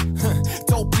정물.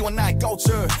 Don't be one night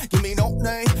culture. Give me no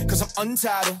name, cause I'm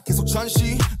untitled. 계속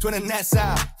전시되는 내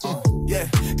삶. Yeah,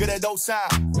 그래도 삶.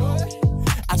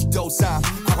 아직도 삶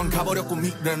학원 가버렸고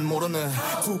미래는 모르네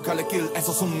두 갈래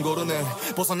길에서 숨 고르네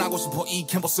벗어나고 싶어 이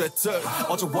캠퍼스의 틀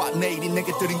어제와 내일이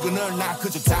내게 들인 그늘 난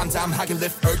그저 담담하게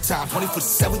live earth time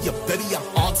 24/7 yeah baby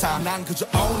I'm on time 난 그저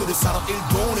오늘을 살아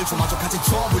일도 오늘 좀 마저 가진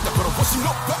처음을 다 걸어보시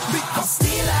no me I'm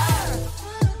still alive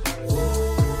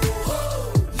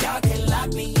Y'all can't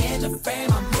lock me in the frame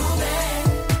I'm moving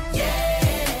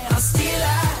yeah I'm still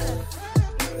alive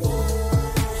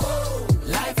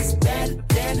Life is better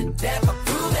than the death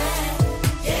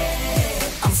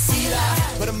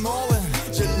But I'm moving,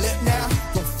 just live now,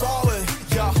 go forward,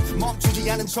 yeah.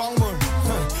 멈추지 않은 정물,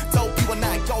 don't be one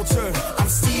night culture. I'm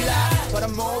still alive, but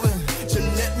I'm moving, just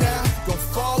live now, go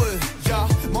forward, yeah.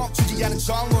 멈추지 않은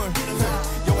정물,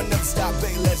 yo, I never stop,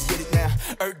 baby, let's get it now.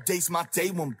 Earth day's my day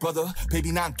one, brother.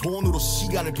 Baby, 난 돈으로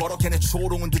시간을 벌어. 걔네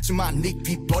조롱은 듣지만 네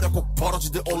빚 버려. 꼭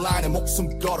벌어지듯 온라인에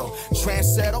목숨 걸어.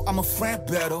 Trendsetter, I'm a friend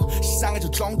better. 시상의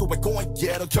저 정도의 go and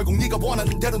get her. 결국 네가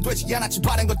원하는 대로는 되지 않았지.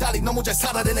 바른 걸 달리 너무 잘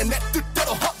살아내는 내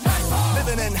뜻대로.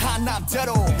 Living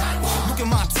한남대로. Look at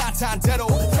my 탄탄대로.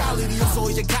 갈 일이 없어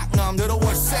이제 강남대로.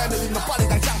 월세 밀린 너 빨리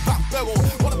당장 방 빼고.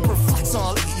 What a perfect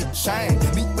song, look at your chain.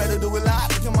 Me better do it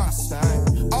live, look at my style.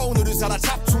 오늘은 살아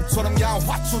잡초처럼 야한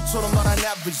화초처럼 넌 I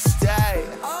never stay.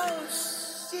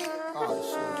 Oh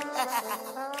shit.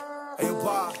 Hey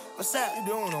Pa, what's that? You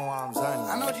don't know what I'm saying.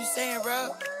 I know what you're saying,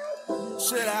 bro.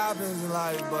 Shit happens in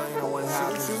life, but you know what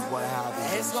happens is what happens.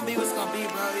 Hey, it's gonna be what's gonna be,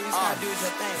 bro. You just gotta do your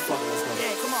thing. Fuck, let's go.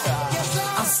 Yeah, come on.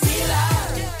 I'm still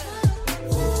alive.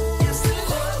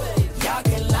 Y'all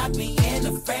can lock me in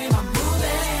the frame. I'm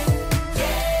moving.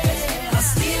 Yeah, I'm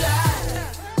still alive.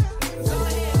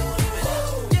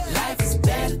 Life is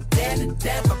better than the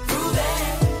death. I'm proving.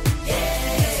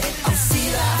 Yeah, I'm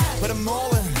still alive. But I'm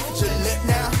moving, just live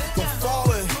now, go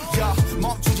forward. Yeah,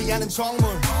 멈추지 않은 정물.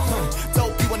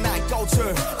 Don't be one night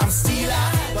culture. I'm still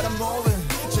alive, but I'm moving,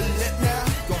 just live now,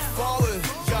 go forward.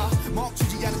 Yeah,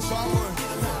 멈추지 않은 정물.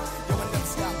 Yo, I never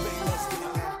stop, baby, let's get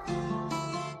it now.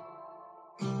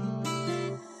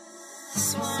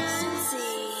 Swansea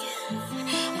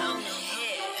on the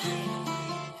hip.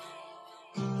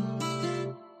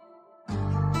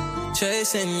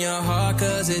 Chasing your heart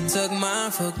cause it took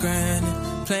mine for granted.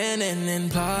 Planning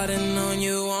and plotting on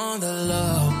you on the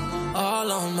low.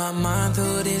 All on my mind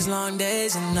through these long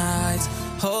days and nights.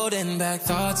 Holding back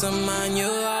thoughts of mine you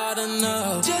ought to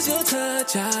know. Just your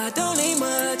touch, I don't need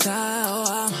much.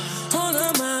 I'm on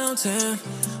a mountain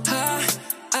high.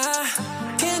 I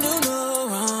can't do no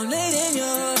wrong. Laid in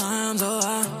your arms, oh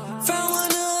I found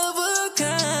one of a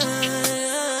kind.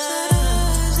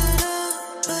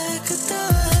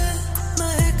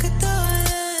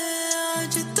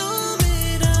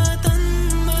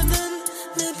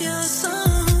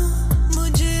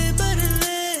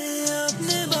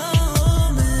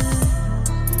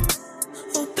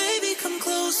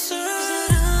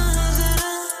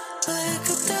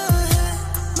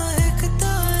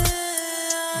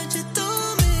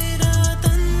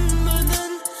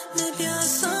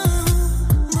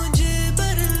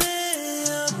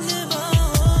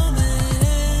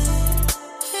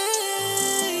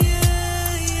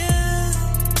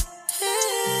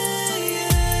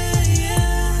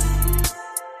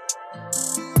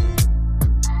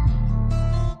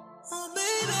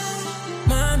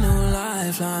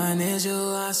 Is you,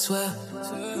 I swear.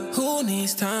 Who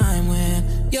needs time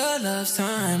when your love's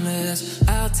timeless?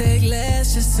 I'll take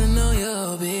less just to know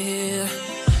you'll be here.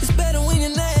 It's better when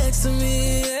you're next to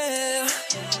me, yeah.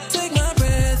 Take my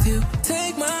breath, you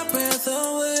take my breath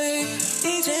away.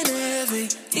 Each and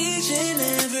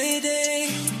every day.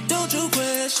 Don't you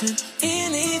question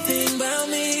anything about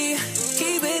me.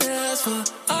 Keep it us for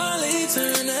all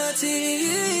eternity.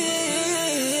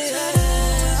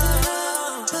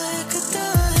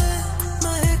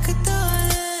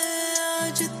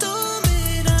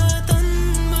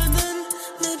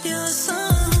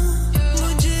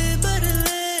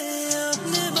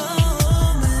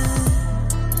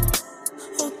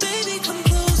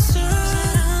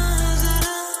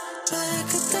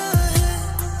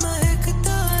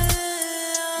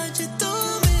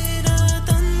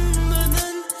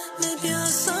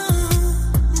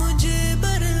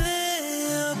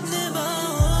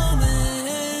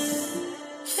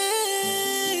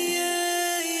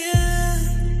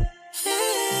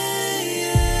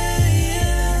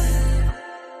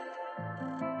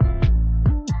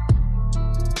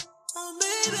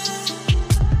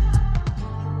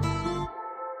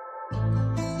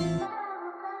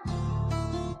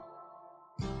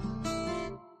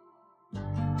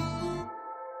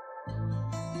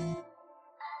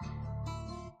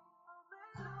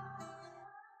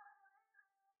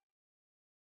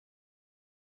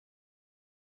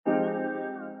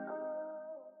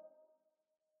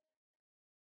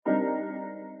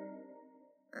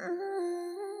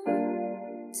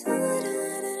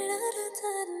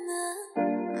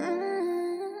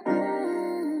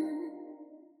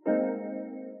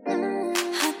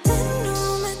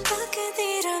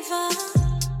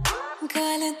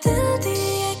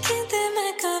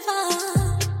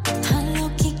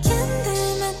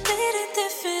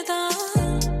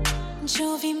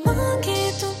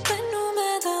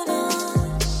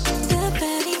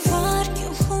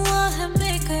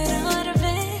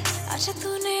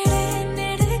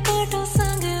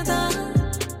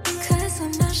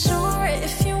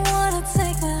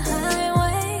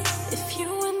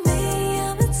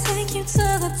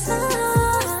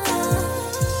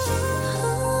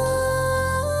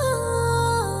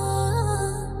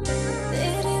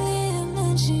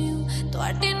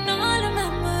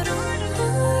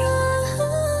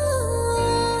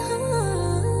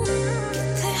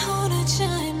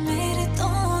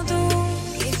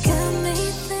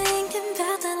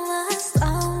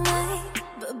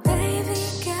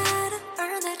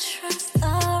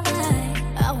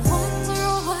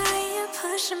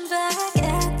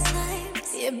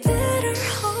 Get better,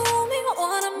 homie,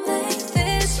 wanna make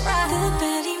this right. The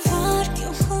pehli baar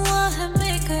kyun hua hai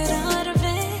beqarar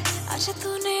ve, aaj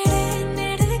tu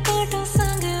nede kato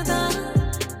sang da.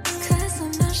 'Cause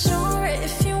I'm not sure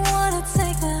if you wanna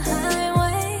take the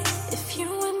highway. If you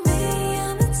with me,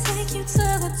 I'ma take you to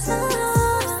the top.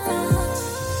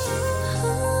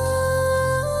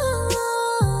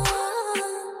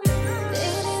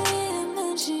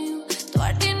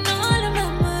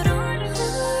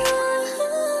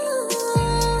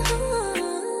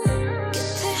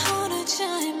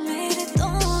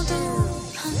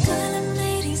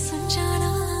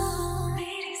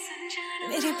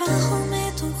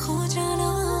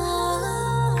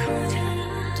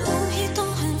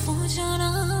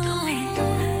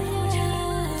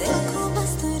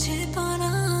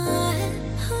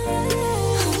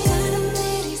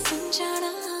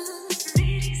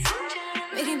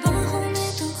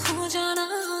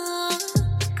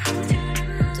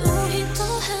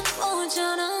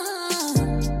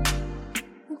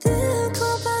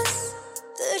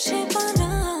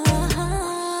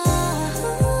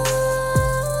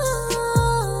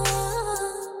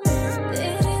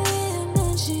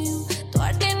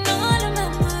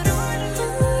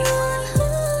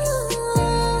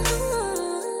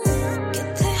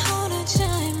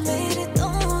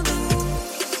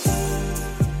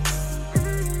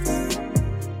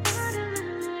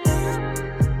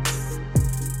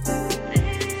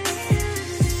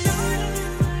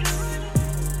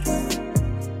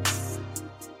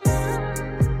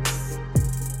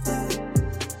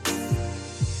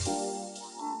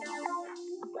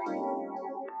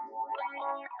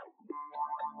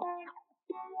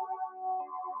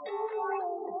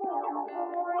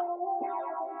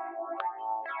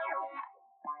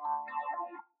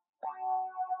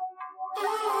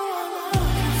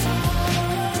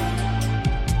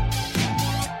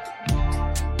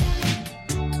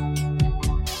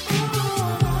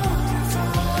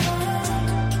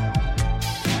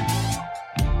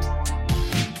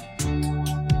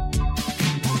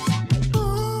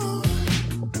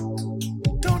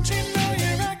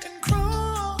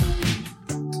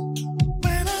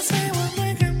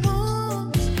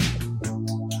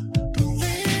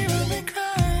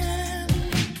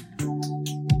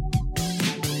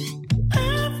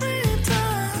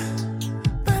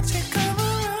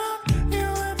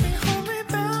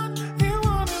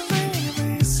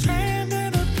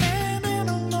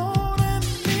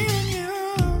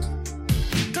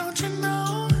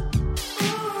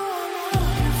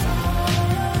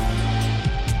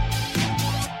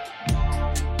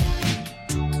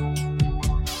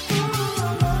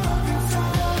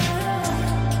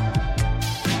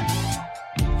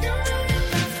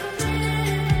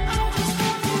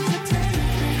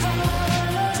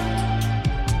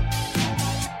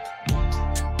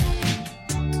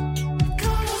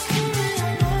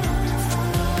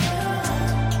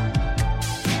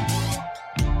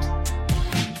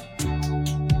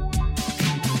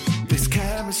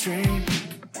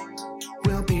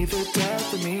 Will be the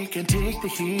death of me, can take the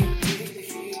heat.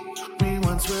 We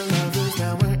once were lovers,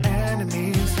 now we're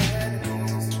enemies.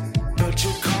 But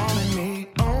you're calling me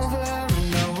over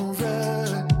and over.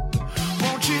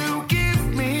 Won't you give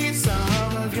me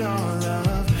some of your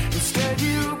love? Instead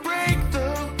you break the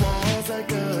walls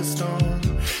like a stone.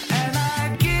 And I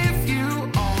give you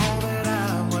all that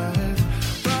I'm worth,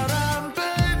 but I'm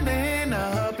burning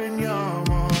up in your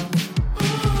warmth.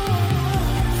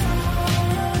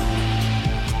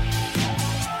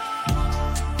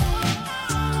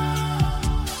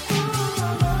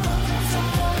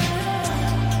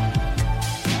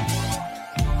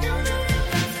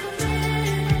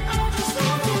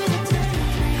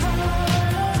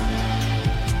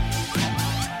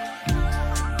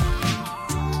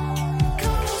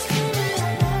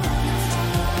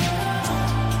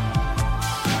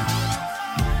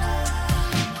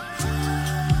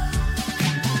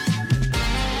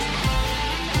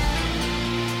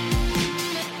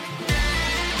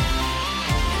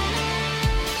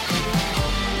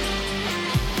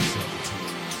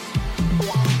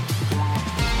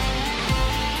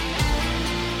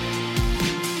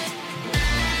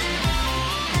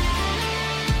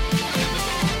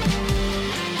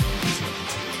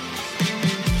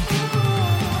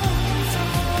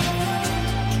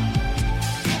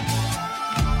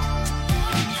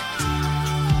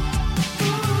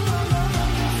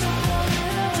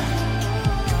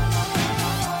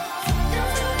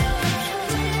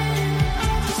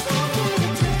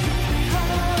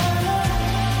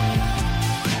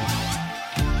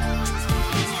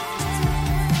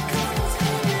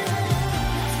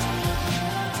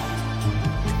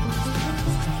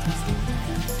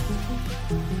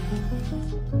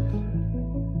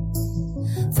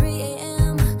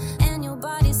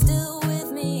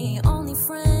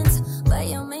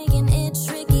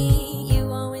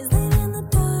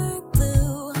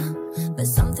 but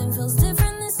something feels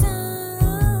different this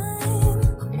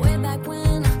time. Way back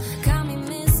when, got me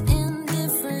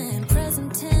misindifferent.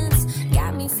 Present tense,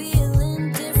 got me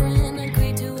feeling different.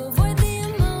 Agreed to avoid the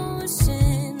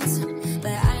emotions,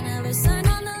 but I never signed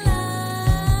on the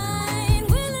line.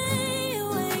 We lay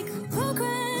awake,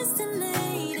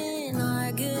 procrastinating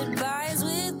our goodbyes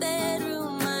with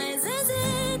bedroom eyes. Is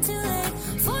it too late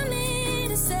for me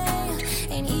to say?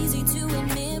 Ain't easy to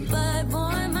admit, but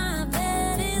boy, my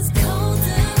bed is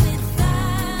colder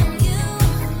without you.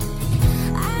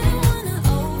 I don't wanna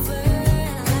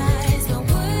overanalyze, but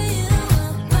were you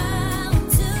about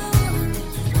to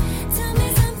tell me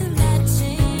something that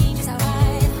changes how I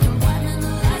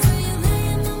compartmentalize where you lay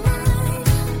in my mind?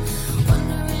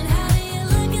 Wondering how do you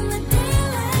look in the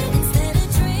daylight instead of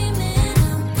dreaming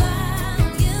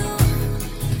about you?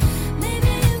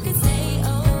 Maybe you could stay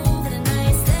over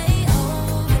tonight, stay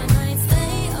over tonight,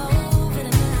 stay over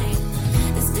tonight.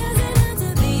 This doesn't have to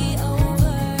be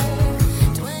over.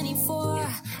 24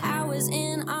 hours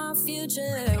in our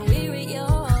future, we were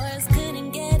yours,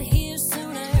 couldn't get here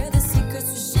sooner. The secrets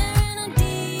we're sharing are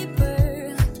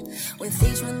deeper, with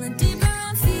each one the deeper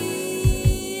I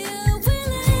feel. We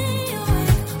lay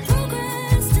awake,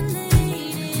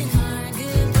 procrastinating our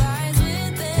goodbyes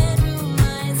with bedroom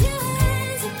eyes. You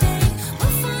hesitate,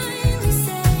 but finally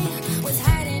say what's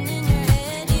hiding in your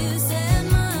head. You said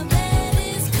my bed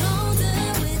is colder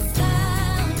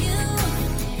without you.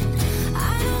 I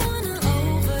don't wanna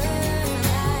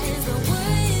overanalyze, but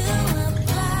were you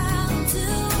about to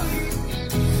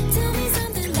tell me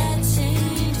something that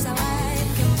changes how I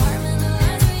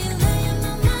compartmentalize where you lay in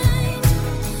my mind?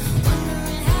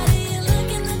 Wondering how do you look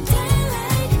in the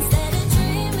daylight instead of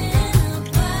dreaming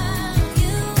about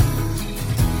you?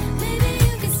 Maybe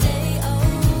you could stay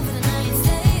over tonight,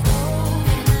 stay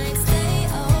over tonight, stay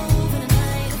over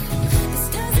tonight. This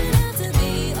doesn't have to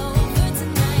be over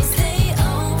tonight. Stay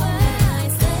over,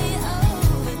 stay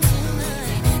over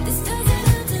tonight. This doesn't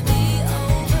have to be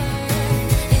over.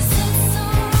 Is it so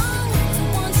wrong to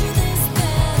want you this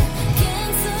bad?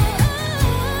 Cancel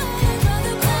all your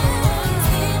other plans.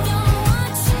 Leave your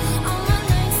watch on my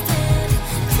nightstand,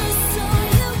 just so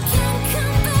you can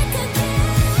come back again.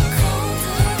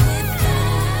 Colder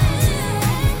without you.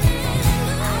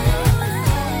 I don't wanna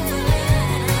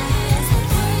overanalyze, but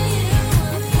were you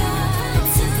about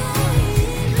to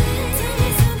tell me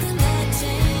something that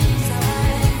changed how I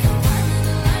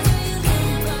compartmentalize where you lay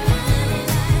in my mind?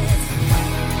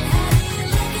 How do you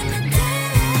look in the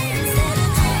daylight instead of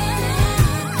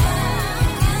dreaming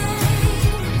about you?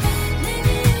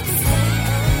 Maybe you could stay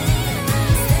over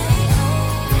tonight, stay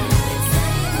over tonight,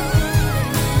 stay over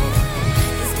tonight.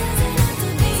 This doesn't have to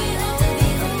be over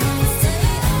tonight. Stay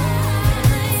over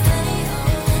tonight, stay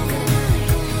over tonight.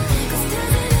 This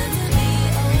doesn't have to be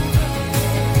over.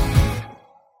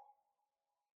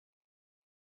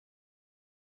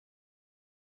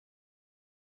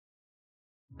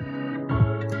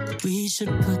 We should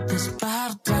put this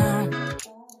bottle down.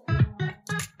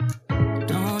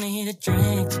 Don't need a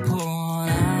drink to pour one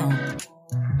out.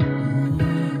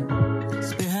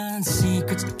 Spilling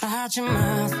secrets out your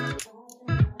mouth.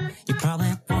 You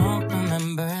probably won't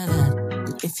remember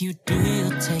that. If you do,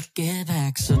 you'll take it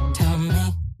back. So tell me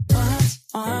what's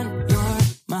on your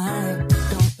mind.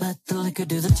 Don't let the liquor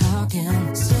do the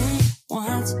talking. Say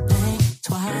once, think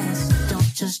twice.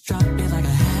 Don't just drop it like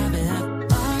a habit.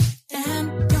 Lock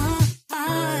in your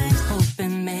eyes,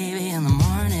 hoping maybe in the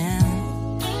morning,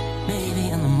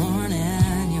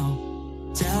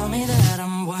 you'll tell me that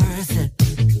I'm worth it.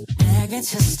 Beg me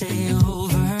to stay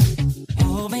over.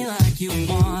 Hold me like you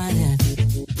want it.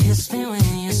 Kiss me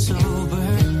when you're sober.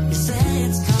 You say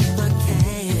it's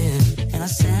complicated, and I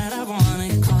said I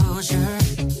wanted closure.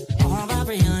 All I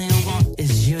really want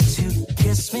is you to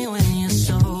kiss me when you're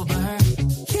sober.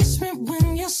 Kiss me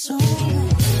when you're sober.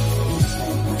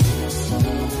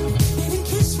 Baby,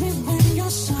 kiss me when you're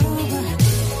sober.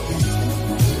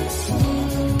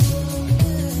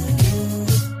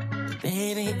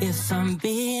 Baby, if I'm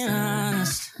being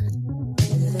honest,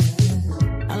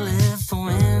 I live for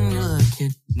when you look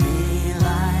at me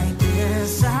like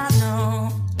this. I know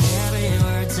every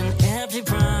word's an empty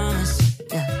promise,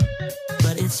 yeah,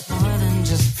 but it's more than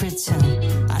just pretend.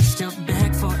 I'd still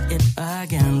beg for it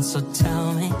again. So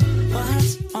tell me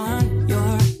what's on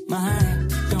your mind.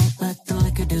 Don't let the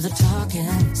liquor do the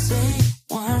talking. Say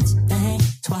once, think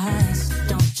twice.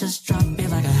 Don't just drop it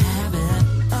like a habit.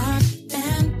 Look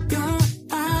in your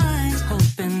eyes,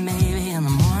 hoping maybe in the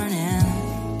morning,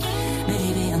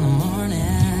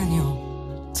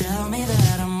 you'll tell me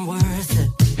that I'm worth it.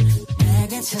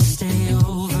 Begging to stay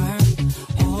over.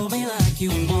 Hold me like you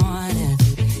want it.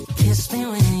 Kiss kiss me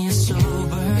when you're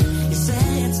sober. You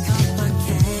say it's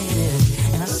complicated,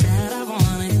 and I said I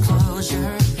wanted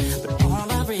closure, but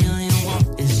all I really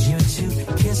want is you to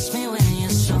kiss me when you're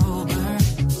sober.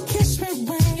 Kiss me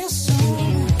when you're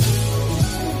sober.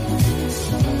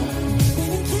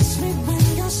 Baby, kiss me when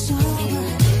you're sober.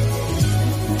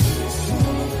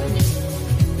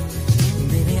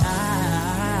 Baby,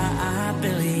 I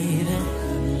believe it.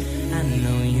 I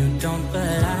know you don't,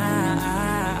 but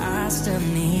I still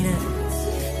need it.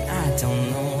 I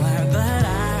don't know why, but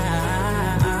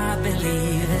I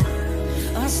believe it.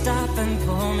 Oh, stop and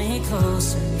pull me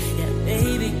closer. Yeah,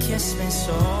 baby, kiss me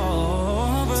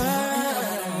sober.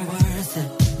 I'm worth it.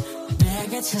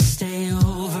 Beg it to stay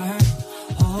over.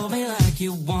 Hold me like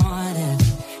you want it.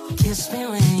 Kiss me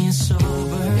when you're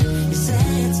sober. You say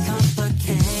it's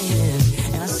complicated,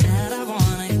 and I said I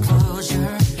wanted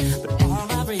closure, but all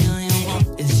I really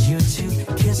want is you to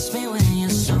kiss me when you're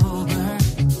sober.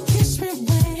 Kiss me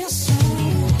when you're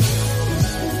sober.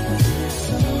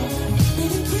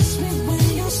 Baby, kiss me when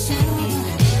you're sober.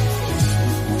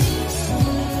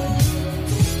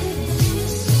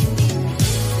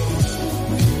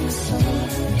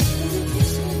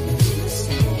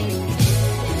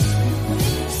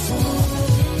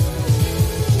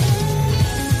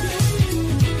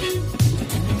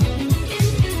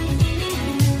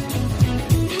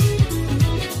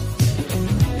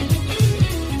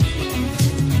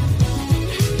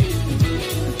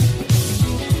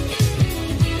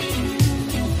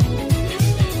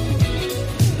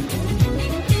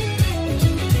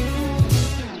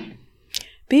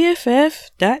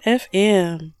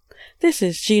 BFF.FM. This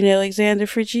is Gina Alexander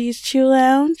for G's Chill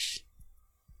Lounge,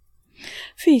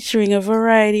 featuring a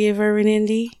variety of urban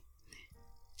indie,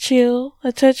 chill,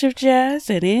 a touch of jazz,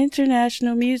 and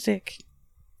international music.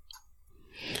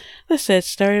 The set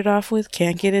started off with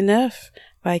Can't Get Enough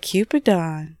by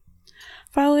Cupidon,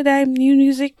 followed by new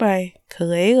music by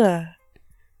Kalela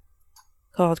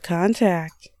called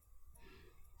Contact.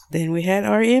 Then we had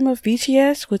RM of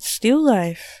BTS with Still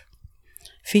Life,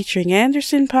 featuring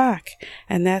Anderson .Paak,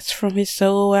 and that's from his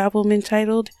solo album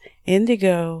entitled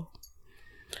Indigo.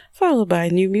 Followed by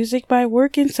new music by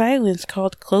Work in Silence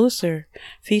called Closer,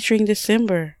 featuring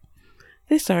December.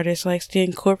 This artist likes to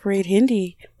incorporate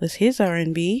Hindi with his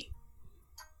R&B.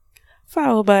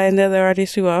 Followed by another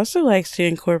artist who also likes to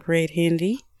incorporate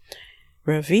Hindi,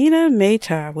 Ravina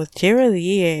Mehta with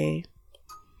Jeralie.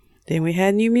 Then we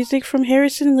had new music from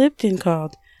Harrison Lipton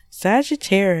called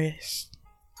Sagittarius.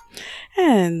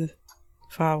 And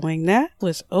following that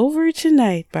was Over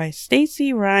Tonight by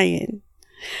Stacey Ryan.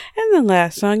 And the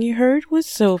last song you heard was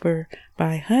Sober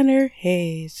by Hunter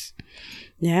Hayes.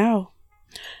 Now,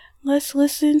 let's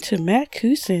listen to Matt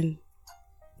Cousin.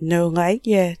 No Light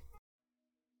Yet.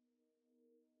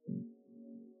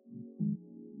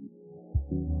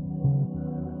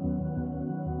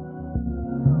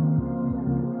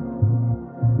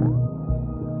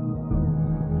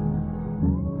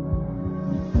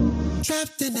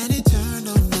 Trapped in an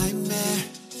eternal nightmare.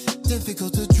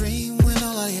 Difficult to dream when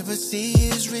all I ever see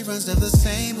is reruns of the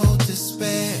same old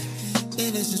despair.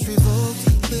 Innocence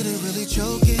revoked, literally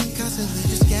choking, constantly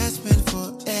just gasping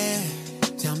for air.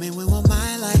 Tell me when will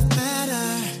my life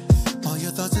matter? All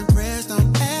your thoughts and prayers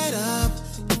don't add up.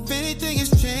 If anything has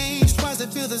changed, why does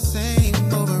it feel the same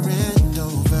over and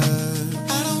over?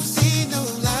 I don't see no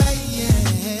light yet.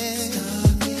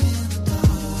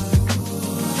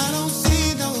 I don't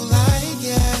see no light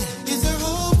yet. Is there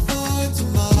hope for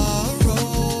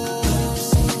tomorrow?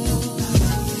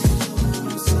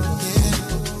 Yeah.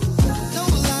 No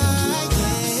light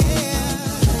yet.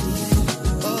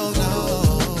 Oh,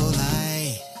 no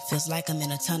light. Feels like I'm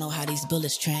in a tunnel, how these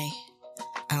bullets train.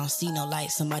 I don't see no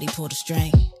light, somebody pulled a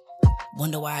string.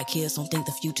 Wonder why our kids don't think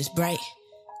the future's bright.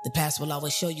 The past will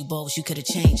always show you bows you could've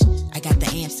changed. I got the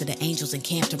answer to the angels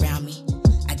encamped around me.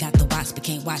 I got the watch but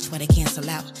can't watch why they cancel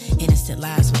out. Innocent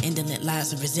lives with indolent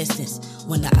lives of resistance.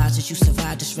 When the odds that you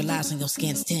survive just relies on your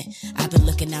skin's tint. I've been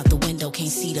looking out the window, can't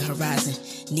see the horizon.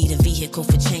 Need a vehicle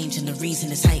for change and the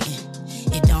reason is heightened.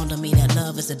 It dawned on me that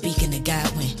love is a beacon to guide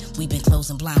when we've been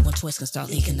closing blind when choice can start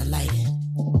leaking the light in.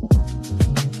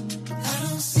 I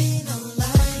don't see no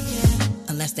light yet.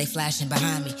 Unless they flashing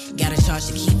behind me. Got a charge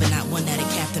to keep and not one that a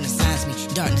captain assigns me.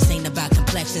 Darkness ain't about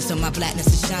complexion, so my blackness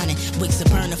is shining. Wicks are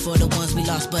burning for the ones we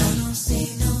lost, but I don't see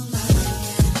no light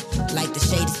yet. like the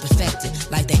shade is perfected.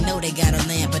 Like they know they got a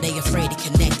land, but they afraid to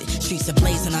connect it. Streets are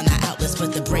blazing on our outlets,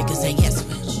 but the breakers ain't yet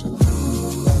switch.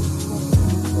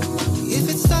 If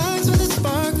it starts with a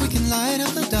spark, we can light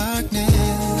up the darkness.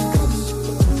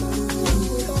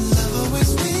 Love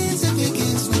always wins and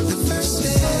begins with the first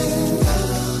step.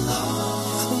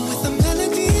 With a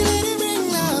melody, let it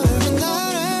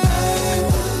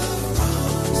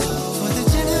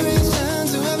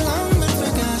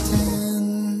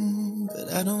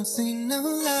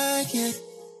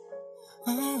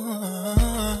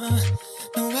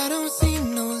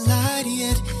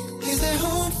Is there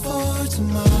hope for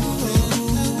tomorrow?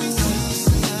 Will we see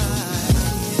the light?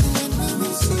 When will we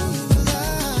see the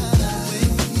light?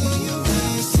 Will you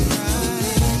raise it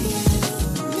right?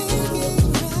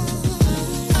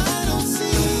 I don't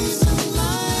see the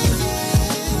light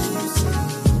yet.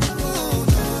 No,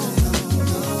 no,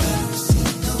 no, no.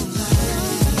 See no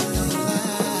light.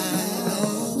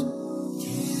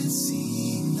 Can't see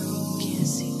no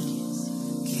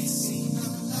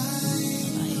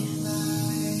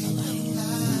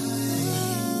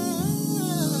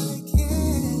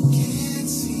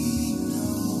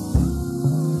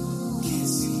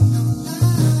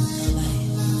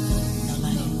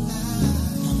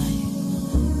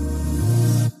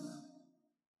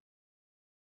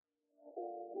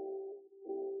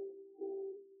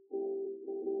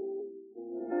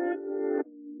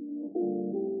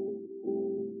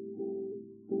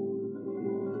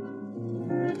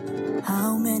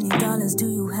How many dollars do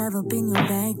you have up in your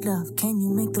bank, love? Can you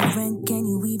make the rent? Can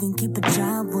you even keep a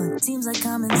job? What seems like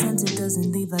common sense, it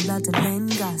doesn't leave a lot to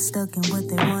lend. Got stuck in what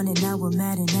they wanted, now we're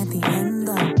mad and at the end,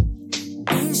 though.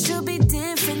 It should be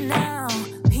different now.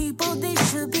 People, they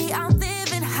should be out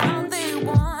living how they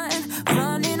want.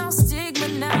 Running on stigma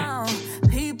now.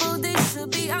 People, they should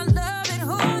be out loving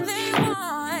who they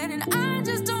want. And I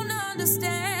just don't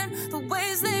understand the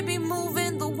ways they be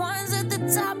moving, the ones at the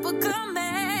top of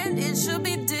command. It should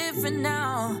be different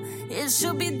now. It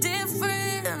should be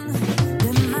different.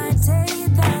 They might tear you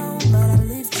down, but I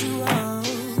lift you up.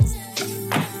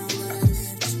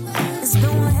 It's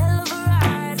been one hell of a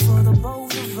ride for the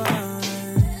both of us.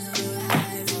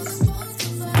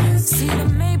 See the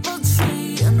maple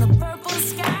tree and the purple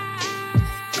sky.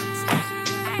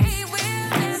 We'll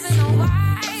never know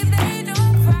why they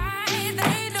don't cry,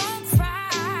 they don't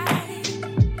cry.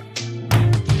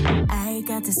 I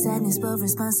got the sadness but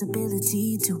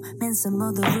responsibility to mend some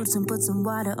other roots and put some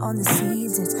water on the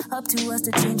seeds. It's up to us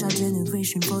to change our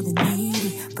generation for the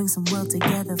needy. Bring some wealth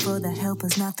together for the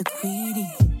helpers, not the greedy.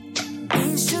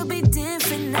 It should be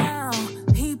different now.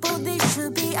 People, they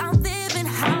should be out living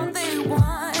how they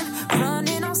want.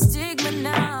 Running on stigma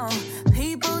now.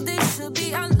 People, they should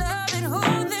be out loving who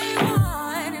they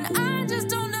want. And I just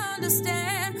don't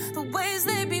understand the ways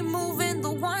they be moving,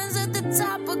 the ones at the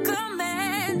top of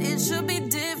command. It should be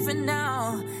different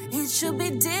now. It should be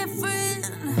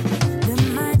different. They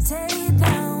might tear you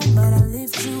down, but I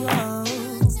lift you up.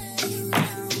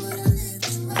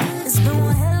 It's been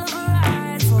one hell of a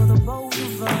ride for the both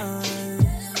of us.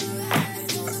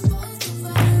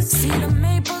 See the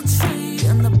maple tree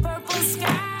and the purple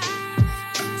sky.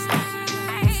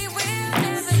 We'll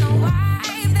never know why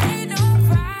they don't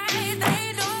cry,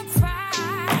 they don't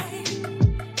cry.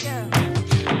 Yeah.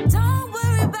 Don't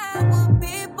worry about what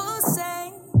people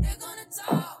say. They're gonna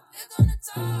talk, they're gonna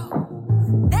talk.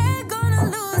 They're gonna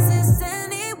lose this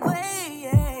anyway.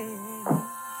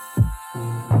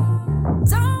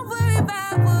 Don't worry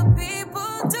about what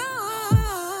people do.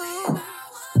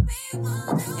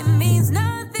 It means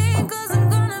nothing, 'cause I'm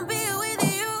gonna be with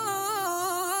you.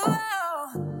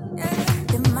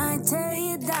 Yeah. It might tear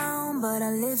you down, but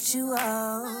I lift you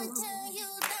up.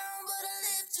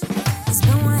 It's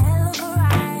been one hell of a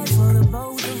ride for the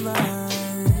both of us.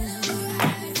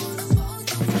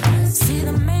 See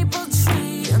the maple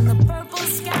tree and the purple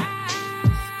sky.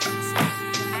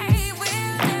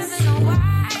 We'll never know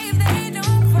why they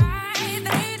don't cry,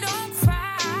 they don't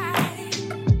cry.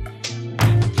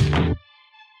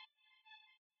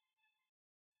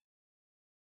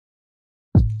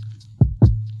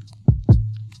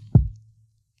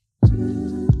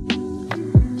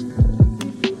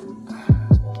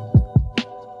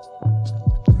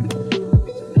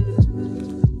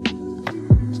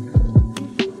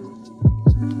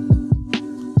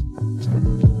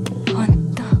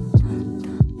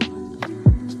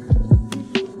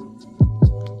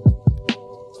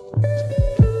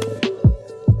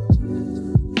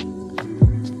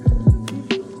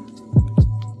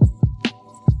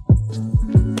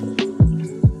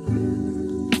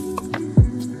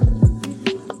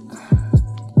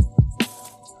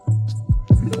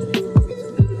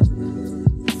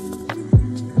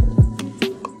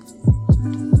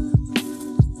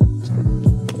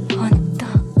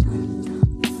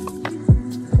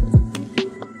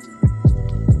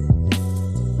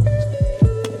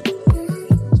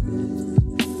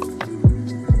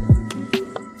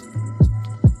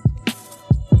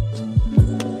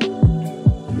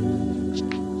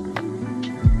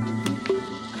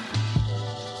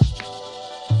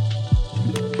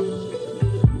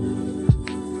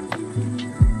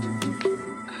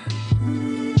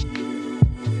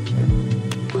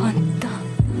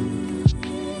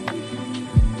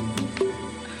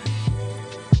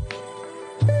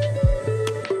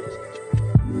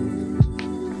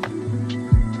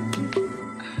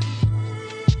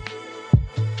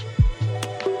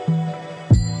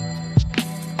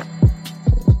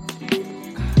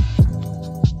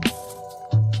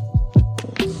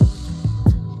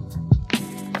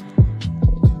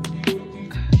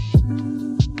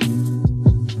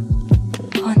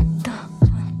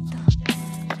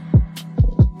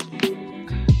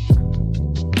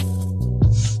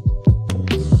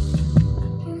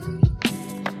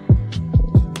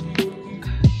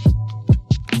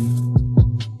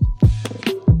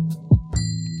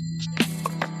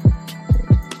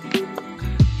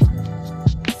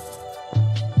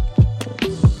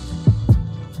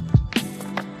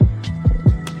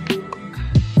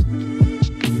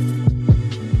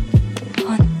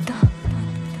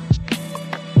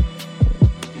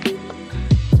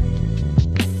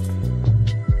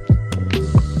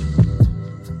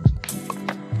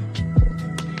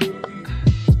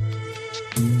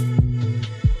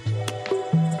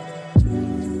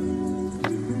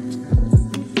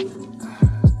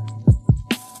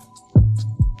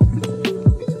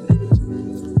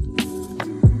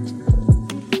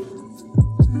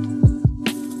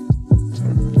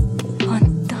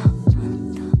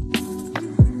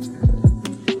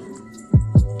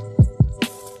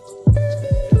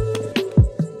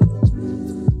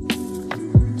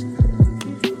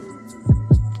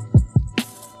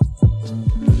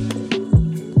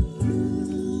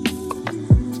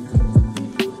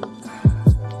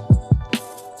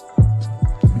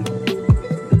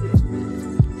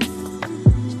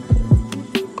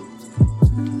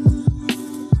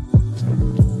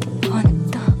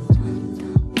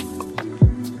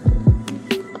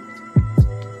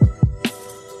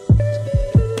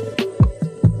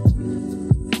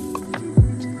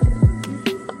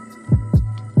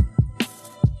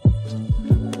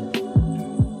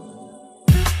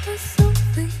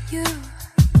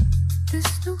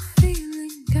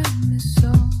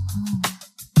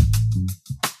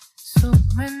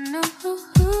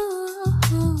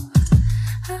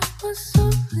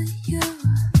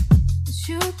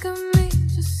 Look at me,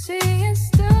 just seeing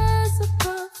stars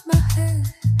above my head.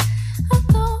 I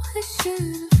know it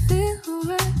shouldn't feel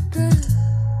right, but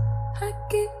I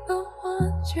keep on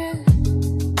wondering.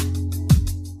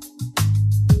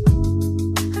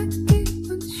 I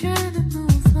keep on trying to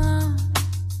move on.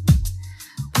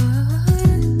 But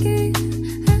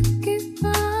I keep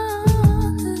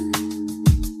falling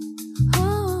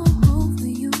over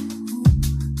you.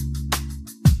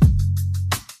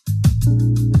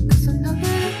 'Cause I know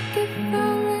that I keep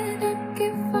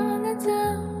falling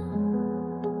down.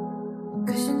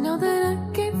 'Cause you know that I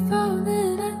keep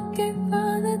falling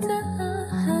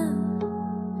down.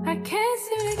 I can't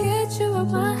seem to get you out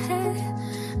my head.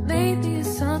 Maybe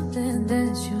it's something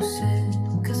that you said.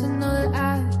 'Cause I know that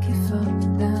I keep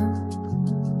falling down.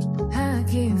 I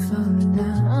keep falling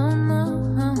down. Oh no,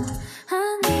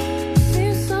 I know it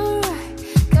seems so right.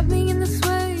 Got me in this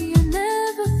way you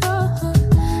never thought.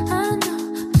 I know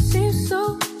it seems so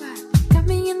right. Got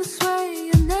me in this way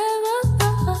you never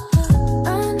thought. I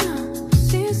know it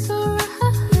seems so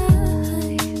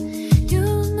right. You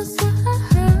must lie.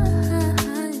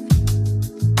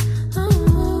 Oh,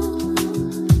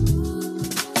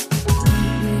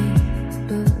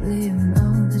 believe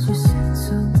all that you said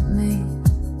to me.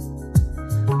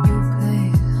 You play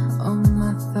all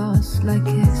my thoughts like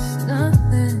it's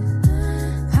nothing.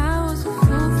 I was a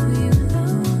fool for you.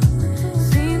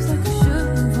 Seems like I should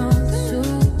move on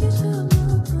too,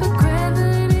 but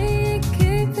gravity ain't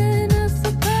keeping us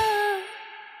apart.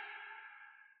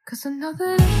 'Cause I know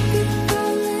that I keep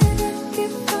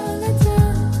falling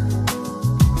down.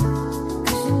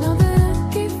 'Cause you know that I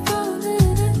keep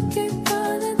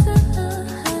falling down.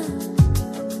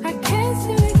 I can't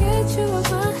seem to get you out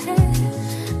my head.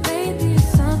 Maybe it's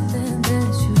something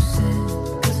that you said.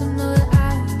 'Cause I know that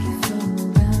I keep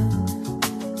falling down.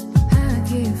 I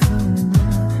keep falling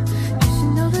down. 'Cause you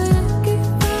know that I keep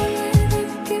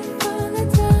falling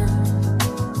down.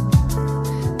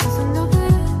 'Cause I know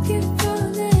that I keep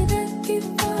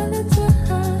falling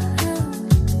down.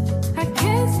 I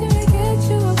can't seem to get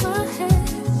you out my head.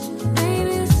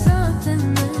 Maybe it's something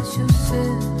that you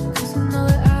said. 'Cause I know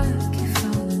that I keep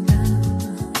falling down.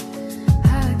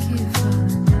 I keep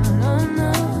falling down. Oh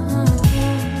no,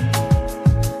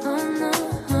 oh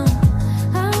no,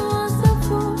 I was a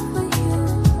fool for you.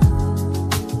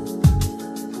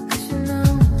 'Cause you know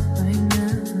right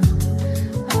now.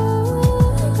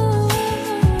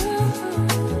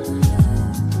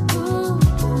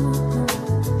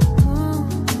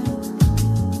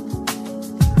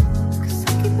 Cause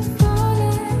I keep on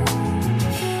falling.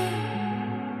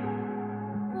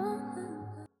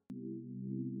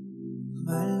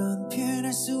 말론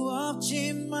표현할 수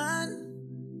없지만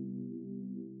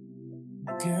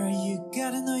Girl, you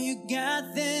gotta know you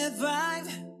got that vibe.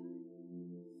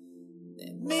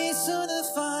 내 미소는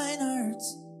fine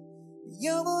arts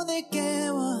영혼을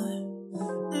깨워.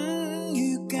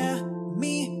 You got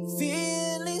me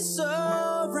feeling so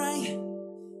right.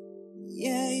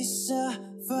 Yeah, it's a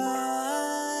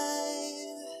vibe.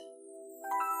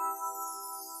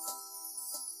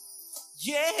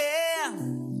 Yeah,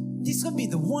 this gon' be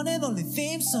the one and only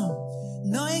theme song.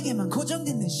 너에게만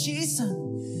고정된 내 시선.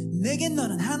 내겐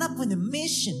너는 하나뿐인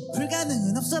미션.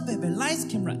 불가능은 없어 baby. Lights,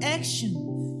 camera, action.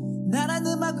 나란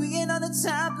음악 위에 너는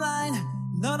탑라인.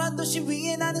 너란 도시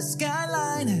위에 나는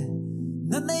skyline.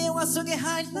 넌 내 영화 속의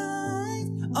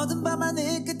highlight. 어두운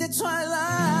밤하늘 끝에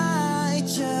twilight.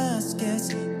 Just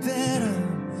gets better.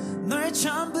 널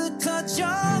처음부터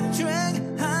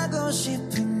정주행하고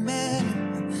싶은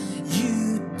man.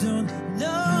 You don't know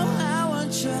I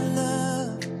want your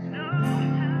love.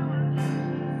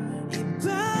 이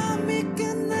밤이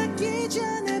끝나기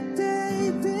전에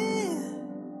baby.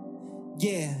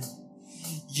 Yeah,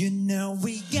 you know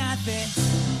we got that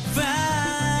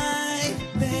vibe,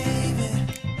 baby.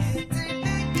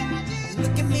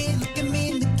 Look at me, look at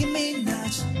me, look at me now.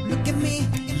 Look at me,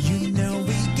 you know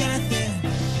we got that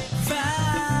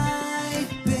vibe,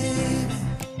 baby.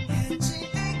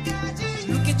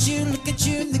 Look at you, look at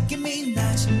you, look at me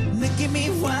now. Look at me,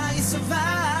 why you survive?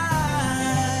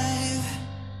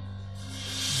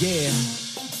 Yeah,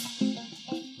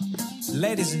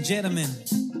 ladies and gentlemen,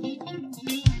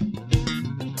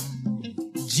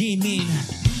 Jimin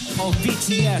of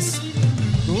BTS.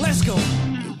 Let's go.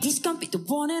 This gon' be the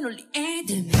one and only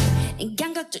anthem.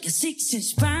 인간각적인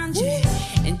six-inch 반지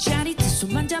짜릿한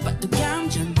손만 잡아도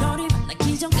감정. 너를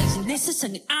만나기 전까지 내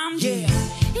세상은 암기. Yeah.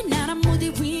 이 나란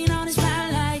무대 위 너는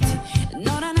spotlight.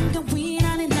 너라는 건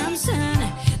위라는 남산.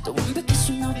 또 완벽할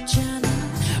순 없잖아.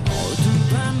 어두운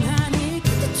밤 하늘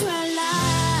끝에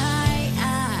twilight.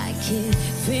 I can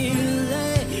feel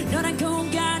it. 너란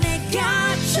공간에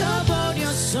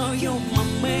갇혀버렸어.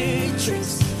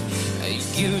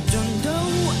 You don't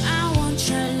know I want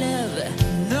your love.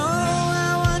 No,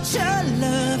 I want your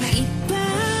love. 이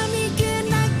밤이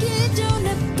끝나기 전에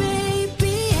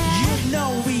baby You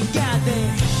know we got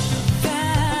it.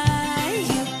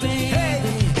 fire baby. Hey.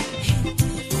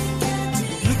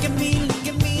 Look at me, look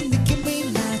at me, look at me,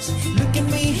 look at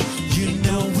me. You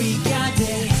know we got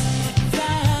it.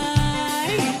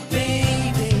 Fire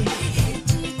baby.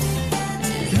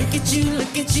 Look at you,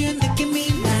 look at you, look at me,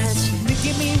 look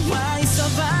at me, why so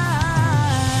fine?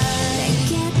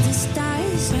 Look at the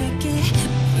stars, look at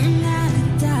not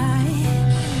die.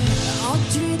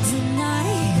 어둠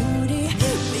tonight 우리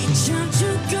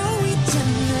미쳐주고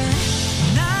있잖아.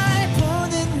 날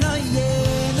보는 너의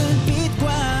눈빛과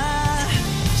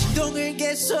진동을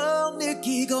계속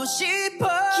느끼고 싶어.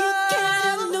 You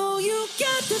gotta know you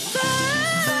got the fire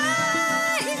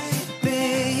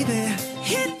Baby,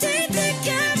 hit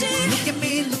때까지. look at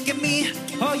me, look at me,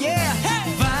 oh yeah. Hey.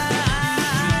 Fire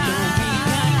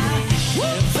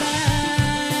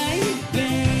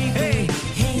baby. Hey.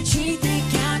 해질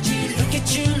때까지. Look at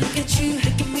you, look at you,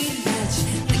 look at me,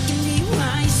 look at me,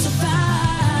 why so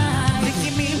fine? Look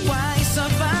at me, why so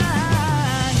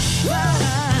fine?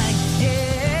 Why,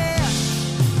 yeah.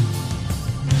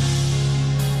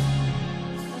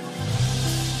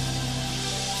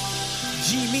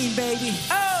 G-Mean, baby.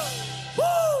 Oh,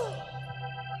 woo.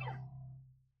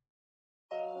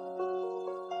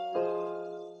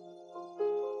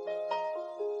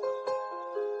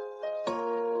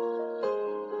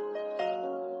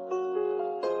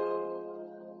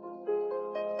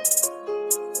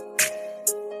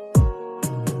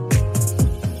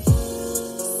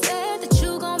 Said that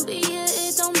you gon' be here,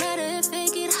 it don't matter if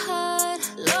it get hard.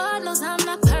 Lord knows I'm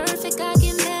not perfect, I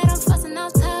get mad, I'm fussing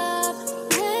off top.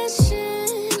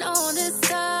 Wishing on this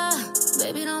star,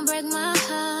 baby don't break my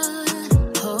heart.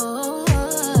 Oh,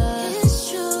 it's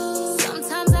true.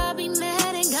 Sometimes I be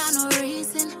mad, ain't got no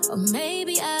reason. Or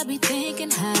maybe I be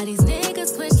thinking how these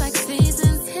niggas switch like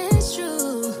seasons. It's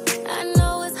true, I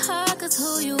know it's hard cause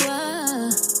who you are,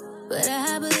 but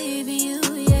I believe in you,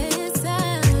 yes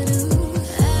I do.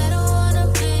 I don't wanna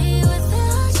be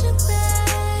without you,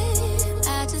 babe.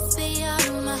 I just be out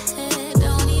of my head,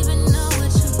 don't even know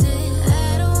what you did.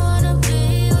 I don't wanna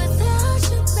be without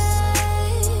you,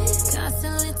 babe.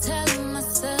 Constantly telling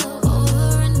myself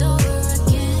over and over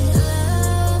again,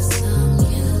 love some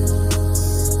you.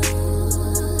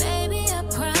 Baby, I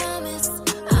promise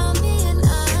I'm being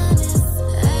honest.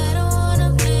 I don't wanna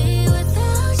be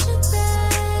without you,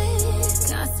 babe.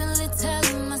 Constantly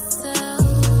telling myself,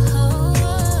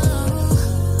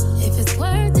 if it's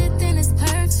worth it, then it's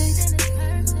perfect.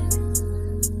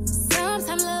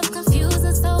 Sometimes love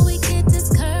confuses, so we get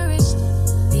discouraged.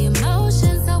 The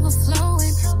emotions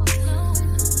overflowing.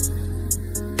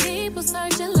 People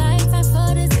search a lifetime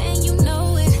for this, and you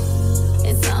know it.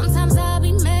 And sometimes I'll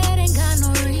be mad, ain't got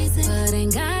no reason, but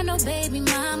ain't got no baby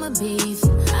mama beef.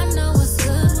 I know what's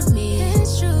good with me,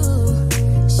 it's true.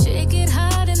 Shit get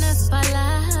hard in the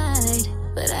spotlight,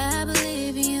 but I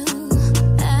believe in you.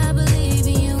 I believe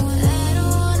in you. I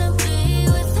don't wanna be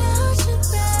without you,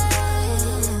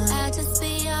 babe. I just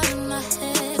be out of my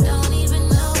head, don't even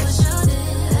know what you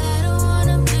did. I don't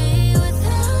wanna be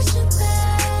without you,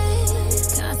 babe.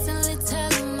 Constantly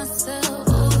telling myself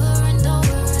over and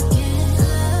over again,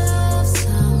 love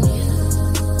some you.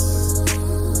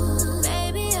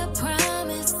 Baby, I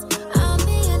promise I'm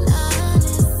being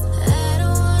honest. I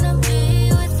don't wanna be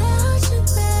without you,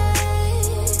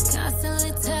 babe.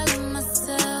 Constantly telling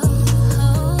myself,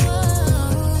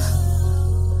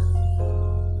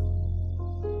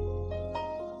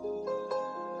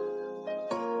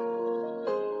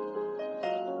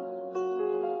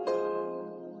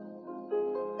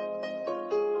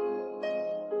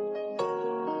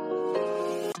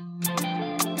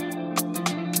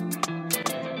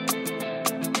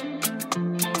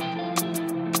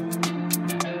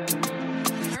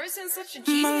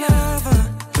 My lover,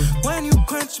 when you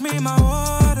quench me, my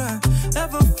water,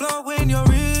 ever flow in your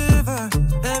river.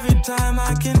 Every time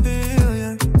I can feel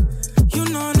you, you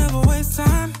know I never waste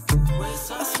time.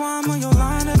 That's why I'm on your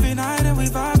line every night, and we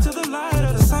vibe to the light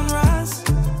of the sunrise.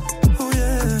 Oh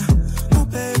yeah, oh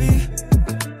baby.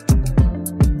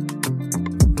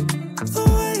 The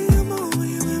way you move when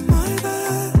you in my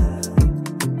bed,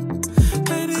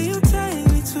 baby, you take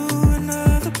me to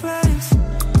another place.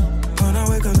 When I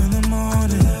wake up in the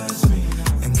morning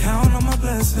and count on my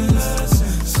blessings,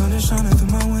 sun is shining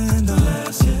through my window,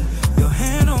 your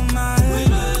hand on my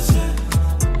head.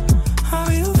 I'll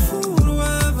be a fool to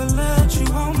ever let you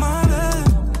on my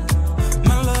bed.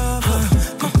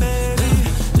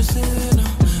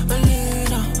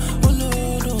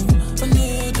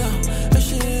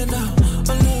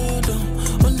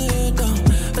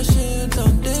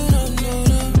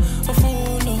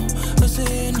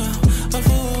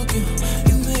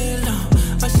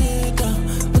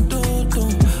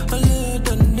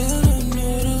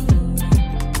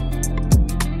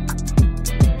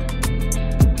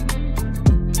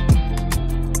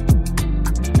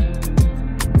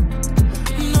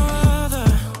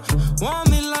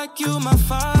 make you my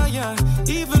fire,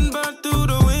 even burn through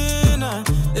the winter.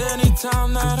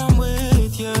 Anytime that I'm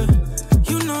with you,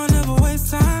 you know I never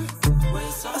waste time.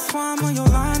 That's why I'm on your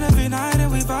line every night,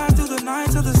 and we vibe through the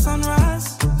night till the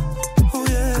sunrise. Oh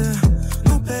yeah,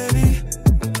 oh baby.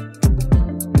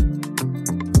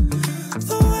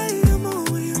 The way you move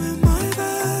when you in my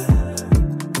bed,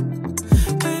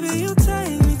 baby, you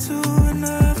take me to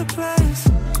another place.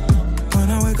 When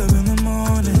I wake up in the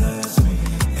morning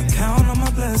and count on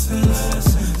my blessings,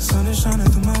 sun is shining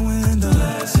through my window,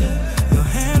 your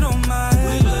hand on my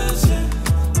head.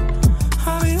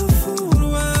 I'll be a fool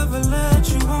to ever let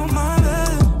you on my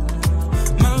bed.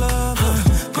 My lover,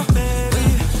 my baby.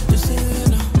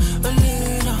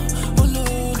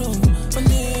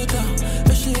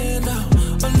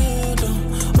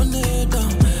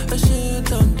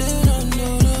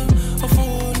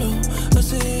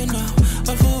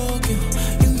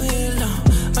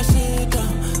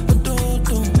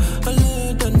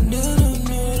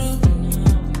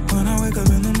 When I wake up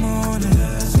in the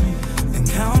morning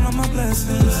and count on my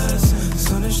blessings,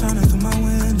 sun is shining through my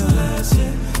window,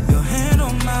 your hand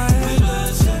on my head.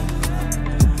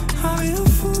 I'll be a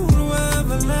fool to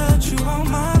ever let you on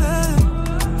my bed.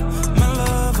 My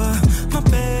lover, my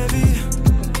baby.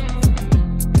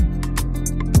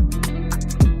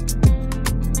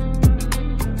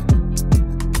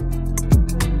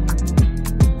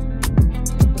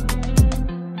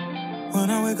 When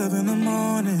I wake up in the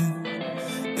morning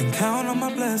and count on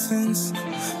my blessings,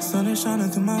 sun is shining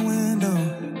through my window,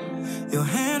 your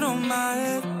hand on my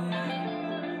head.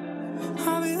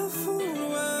 I'll be a fool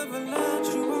to ever let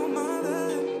you on my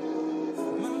bed.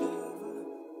 My lover.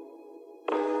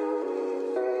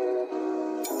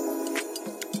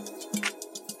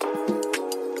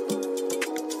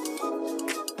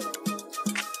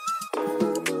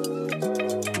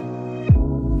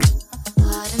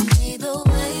 Pardon me the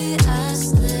way I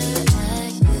stare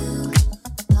at you.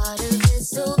 Part of it's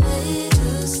the way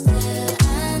you stare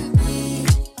at me.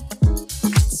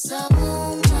 So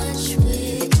much we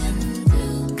can do.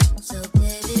 So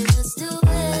baby, let's do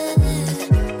it.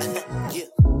 Yeah.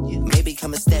 Maybe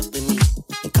come and step with me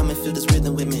and come and feel this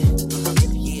rhythm with me.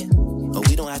 Yeah. Or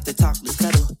we don't have to talk, let's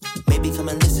cuddle. Maybe come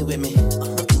and listen with me.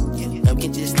 Now we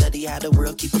can just study how the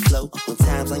world keep afloat. When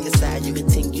time's on your side, you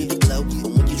continue to glow.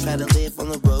 But when you try to live on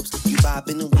the ropes, you bob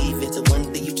and weave into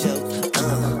one thing you choke.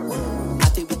 I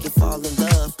think we can fall in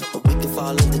love, or we can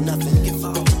fall into nothing. We can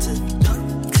fall into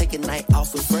take a night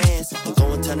off with friends and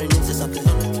go and turn it into something.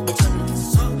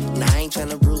 Now I ain't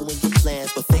tryna ruin your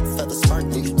plans, but fake felt the spark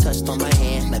when you touched on my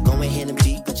hand. Now go ahead and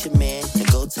be with your man and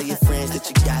go tell your friends that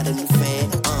you got a new fan.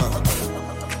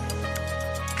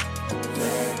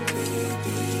 Let me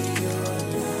be your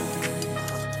light.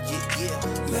 Yeah.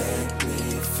 Let me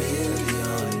feel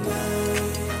your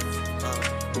light.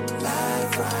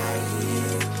 Live right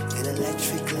here. Get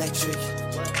electric.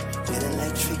 Get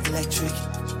electric.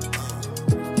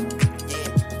 Yeah.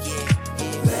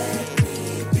 Let me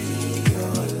be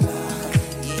your light.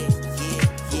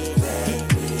 Yeah. Let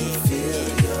me feel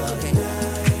your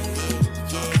light.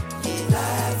 Yeah.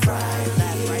 Live right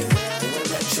here. An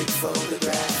electric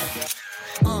photograph.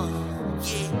 Come on.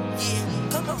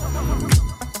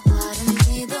 Pardon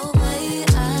me the way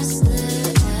I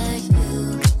stare at you.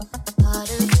 Part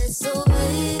of it's the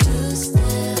way you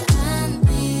stare at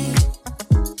me.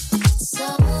 So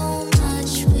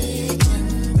much we can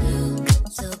do.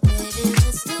 So baby,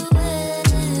 let's do it.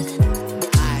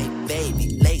 Aight, baby,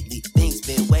 lately things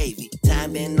been wavy.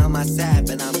 Time been on my side,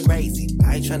 but I'm crazy.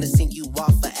 I ain't tryna sink you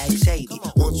off or act shady.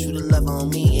 Want you to love on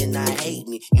me and not hate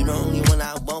me. You the only one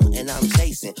I want and I'm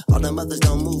chasing. All them others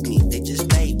don't move me, they just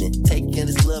paving. Taking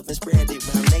this love and spread it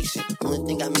around nation. Only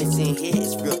thing I'm missing here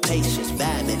is real patience.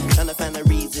 Vibing, tryna find a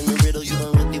reason, the riddle. You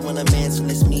don't really want a man, so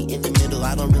let's meet in the middle.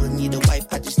 I don't really need a wife,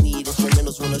 I just need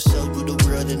instrumentals. Wanna show you the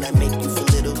world and I make you feel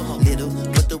little.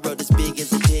 But the world is big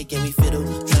as a pig and we fiddle.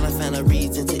 Tryna find a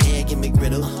reason to egg and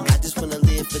McGriddle. I just wanna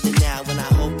live for the now and I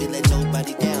hope they let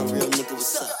nobody down. Real nigga,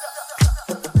 what's up?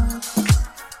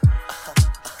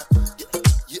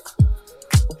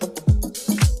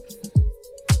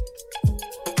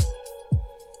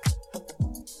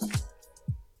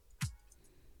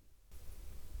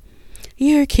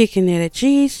 You're kicking it at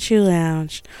G's Chill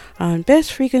Lounge on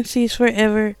Best Frequencies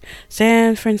Forever,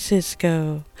 San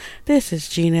Francisco. This is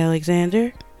Gina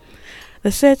Alexander.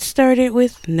 The set started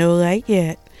with No Light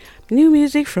Yet, new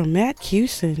music from Matt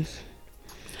Cusin.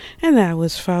 And that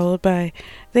was followed by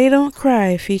They Don't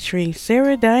Cry featuring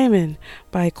Sarah Diamond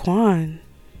by Quan.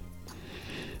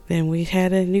 Then we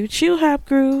had a new chill hop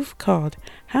groove called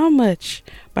How Much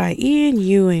by Ian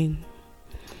Ewing.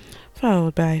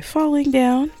 followed by Falling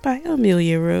Down by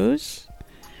Amelia Rose.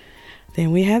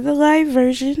 Then we had the live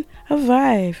version of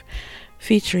Vibe,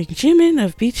 featuring Jimin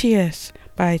of BTS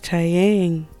by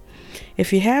Taeyang.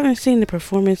 If you haven't seen the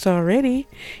performance already,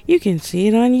 you can see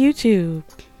it on YouTube.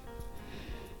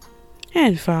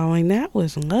 And following that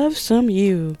was Love Some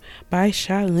You by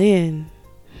Shaolin.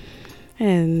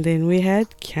 And then we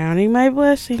had Counting My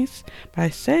Blessings by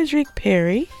Cedric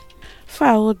Perry,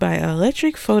 followed by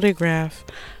Electric Photograph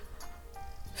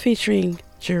featuring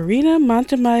Jarina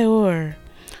Montemayor,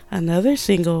 another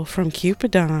single from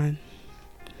Cupidon.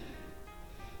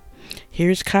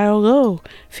 Here's Kyle Lowe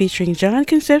featuring John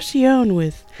Concepcion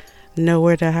with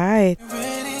Nowhere to Hide.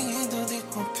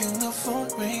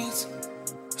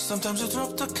 Sometimes you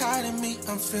drop the card in me,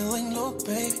 I'm feeling low,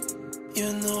 babe.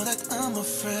 You know that I'm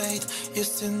afraid you've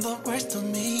seen the worst of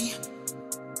me.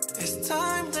 It's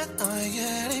time that I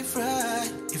get it right.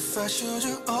 If I showed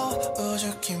you all, would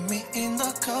you keep me in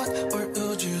the cut? Or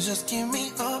would you just give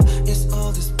me up? Is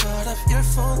all this part of your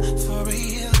phone for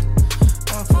real?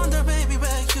 I wonder, baby,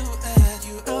 where you at?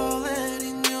 You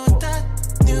already knew that.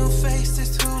 New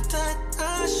faces, who that?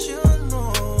 I should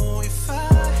know. If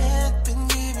I had been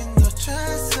given the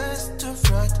chances to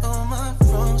right all my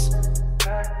wrongs,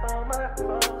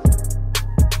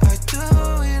 I do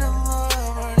it all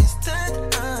over. Instead,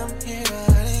 I'm here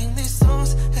writing these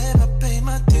songs. Have I paid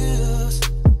my dues?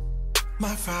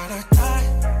 My father died,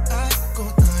 I go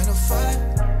 9 to 5.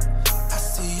 I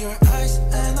see your eyes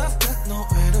and I've got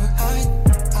nowhere to hide.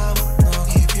 I will not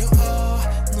give you all,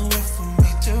 nowhere for me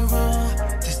to run.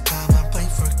 This time I play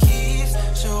for keeps.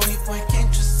 Shorty, why can't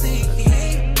you see?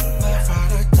 My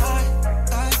father died,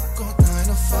 I go 9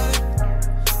 to 5.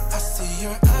 I see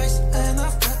your eyes and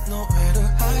I've got nowhere to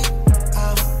hide.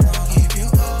 I will not give you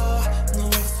all,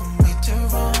 nowhere for me to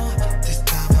run. This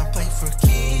time I play for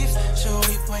keeps.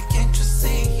 Shorty, why can't you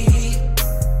see?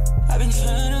 I've been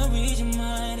trying to read your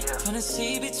mind, trying to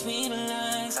see between the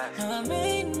lines. Now I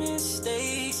made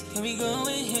mistakes, can we go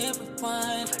and hit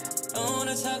rewind? I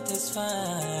wanna talk, that's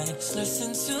fine, just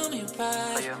listen to me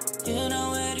right. You know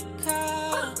where to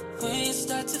call when you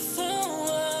start to fall.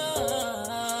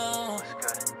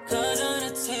 Cause on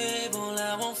the table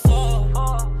I won't fall,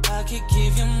 I could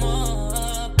give you more.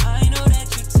 I know that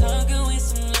you're talking with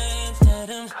some lanes, let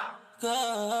them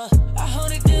go. I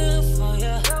hold it down for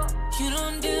ya, you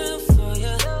don't do for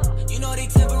ya. You know they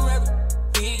temporary,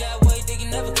 we got weight they can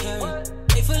never carry.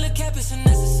 They full of cap, it's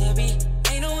unnecessary.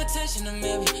 Ain't no attention to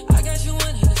marry. I got you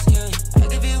one here scary. I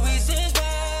give you reasons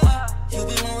why you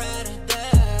be more right or die.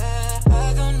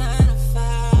 I go 9 to 5,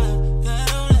 I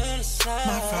don't let it slide.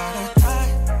 My father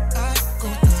died, I go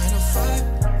 9 to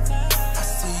 5. I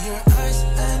see your eyes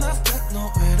and I've got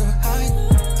nowhere to hide.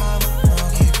 I will not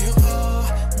give you all,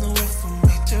 nowhere for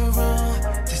me to run.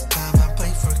 This time I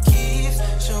play for keeps.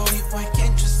 Shorty, why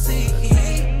can't you see?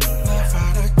 My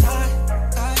father died,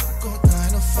 I go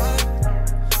 9 to 5.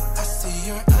 I see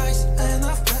your eyes and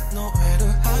I've got nowhere to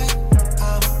hide.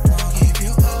 I will not give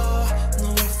you all,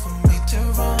 nowhere for me to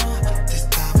run. This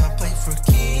time I play for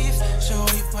keeps.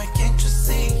 Shorty, why can't you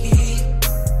see?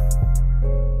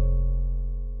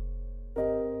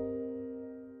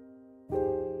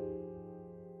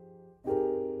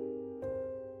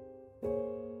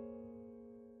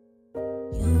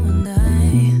 You and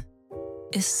I,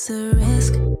 it's a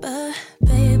risk, but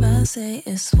babe, I say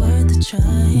it's worth a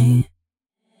try.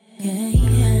 Yeah,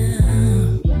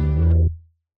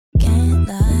 can't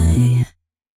lie.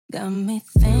 Got me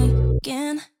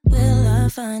thinking, will I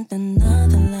find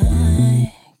another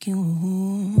like you?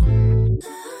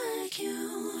 Like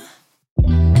you.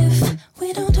 If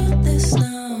we don't do this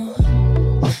now,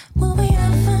 will we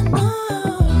ever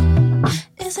know?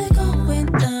 Is it going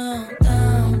down,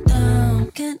 down,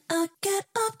 down? Can I get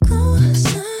up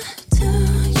closer to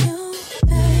you,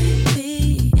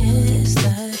 baby? Is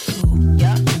that cool?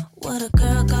 Yeah. What a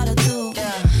girl gotta do?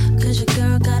 Yeah. Cause your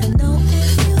girl gotta know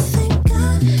if you think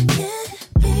I can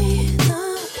be the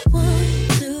one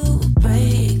to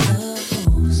break the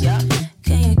rules. Yeah.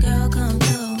 Can your girl come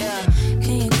through? Yeah.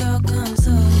 Can your girl come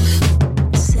through?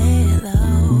 Say it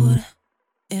loud.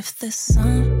 If there's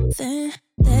something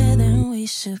there, then we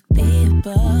should be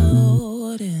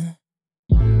about it.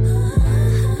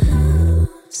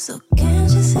 So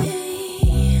can't you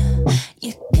see?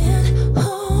 You can't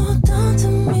hold on to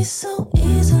me so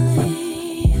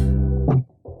easily.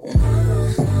 No,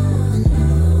 no, no.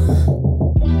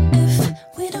 If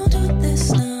we don't do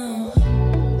this now,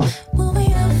 will we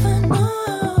ever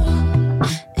know?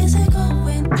 Is it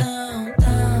going down,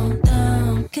 down,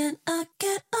 down? Can I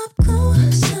get up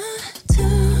closer to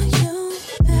you,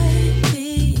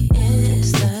 baby?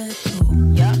 Is that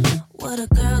cool? Yeah. What a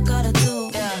girl gotta do?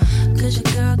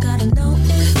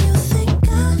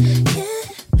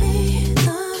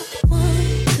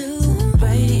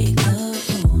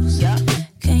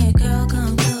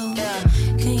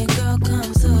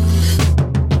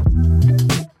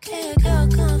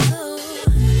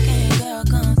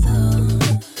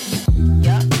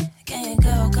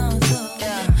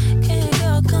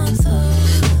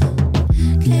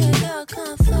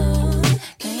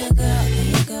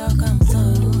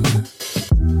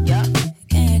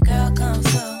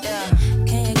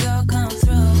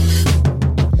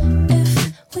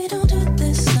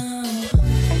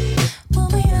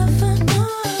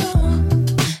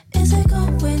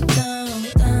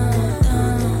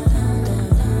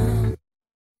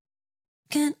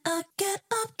 I get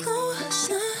up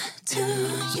closer to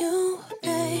you,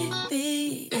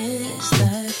 baby, is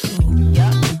that cool?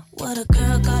 Yeah. What a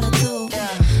girl gotta do,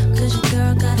 cause your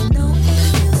girl gotta know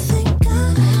if you think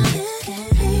I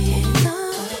can't be the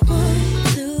one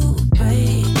to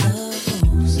break the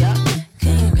rules. Yeah.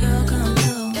 Can your girl come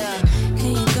through?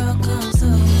 Can your girl come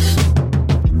through?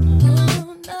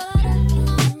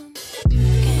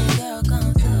 Can your girl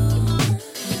come through?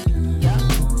 Yeah.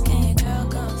 Can your girl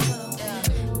come through?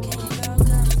 Can your girl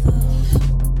come through?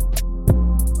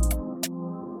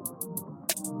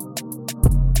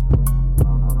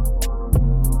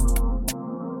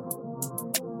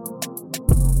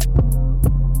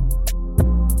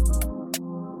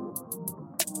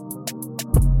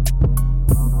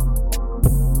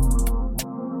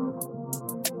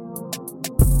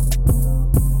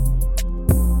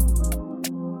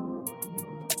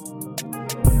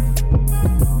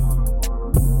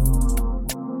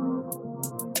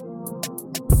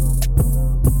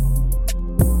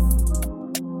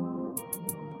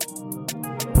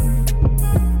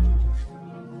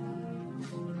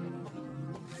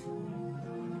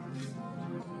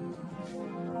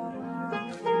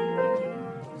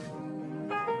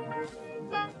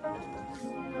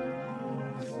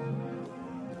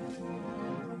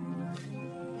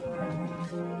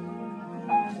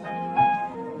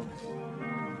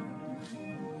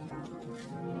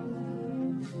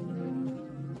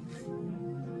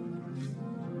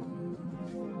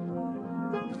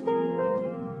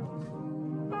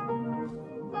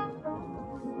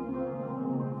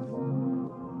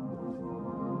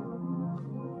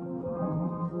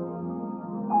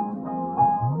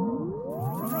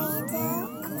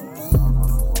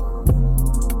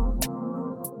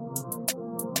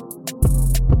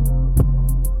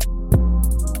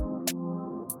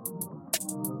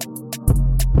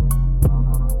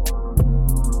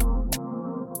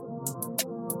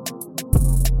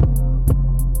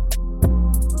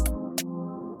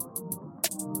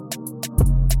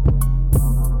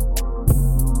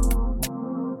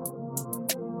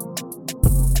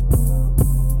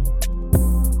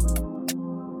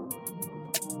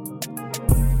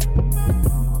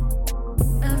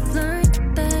 I've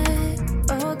learned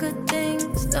that all good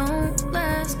things don't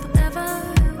last forever,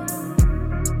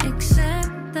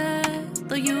 except that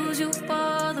they'll use you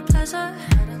for the pleasure.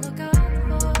 Look out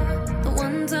for the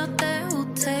ones out there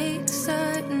who'll take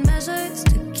certain measures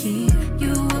to keep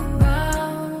you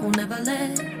around, will never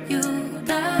let you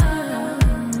down.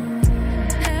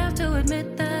 Have to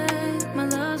admit that my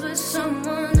love's with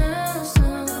someone else.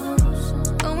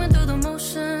 Going through the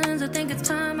motions, I think it's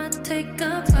time I take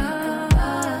a bow.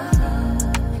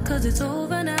 Cause it's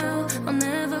over now, I'll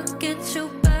never get you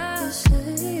back.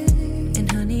 And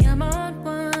honey, I'm on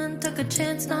one, took a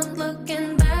chance, not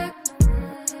looking back.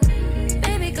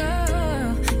 Baby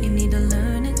girl, you need to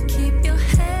learn and keep your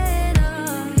head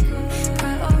up.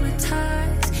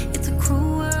 Prioritize, it's a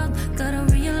cruel world, gotta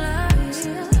realize.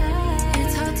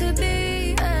 It's hard to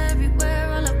be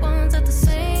everywhere all at once at the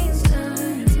same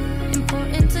time.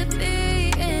 Important to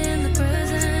be in the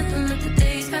present, don't let the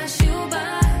days pass you by.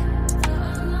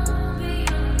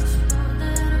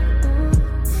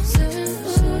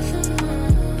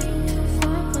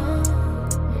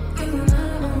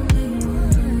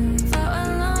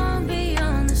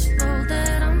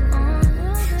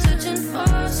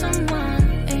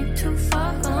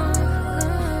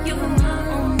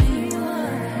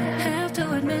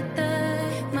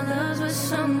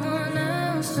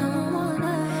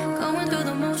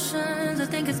 I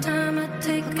think it's time I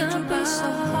take a bow. So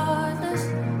heartless,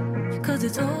 cause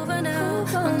it's over now,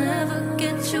 I'll never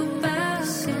get you back.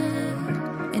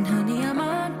 And honey, I'm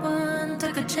on one,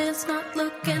 take a chance, not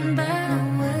looking back.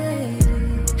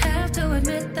 Have to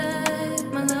admit that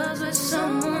my love's with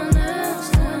someone else.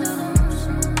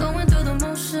 Going through the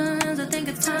motions, I think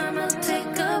it's time I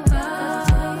take a bow.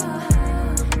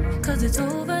 Cause it's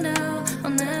over now,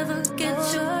 I'll never get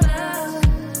you back.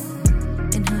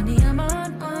 And honey, I'm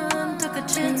on one, took a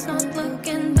chance, not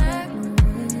looking back.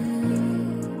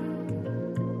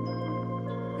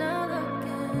 Now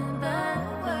looking back,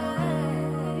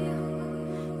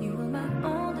 you were my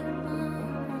only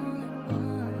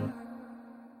one.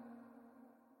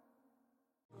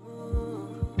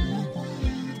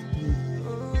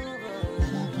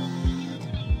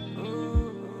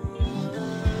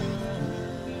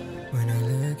 When I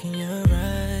look in your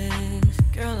eyes,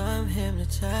 girl, I'm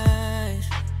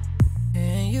hypnotized.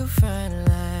 And you find a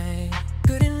light,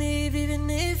 couldn't leave even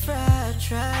if I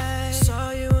tried.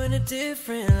 Saw you in a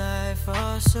different life,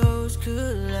 our souls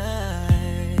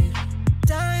collide.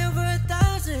 Die over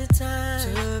 1,000 times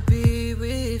to be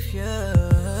with you.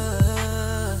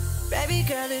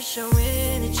 Baby girl, it's your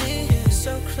energy.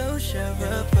 So close, you're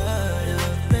a part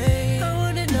of me. I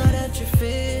wanna know that you're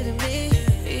feeling me,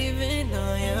 even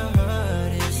though your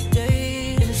heart is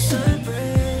dead. It's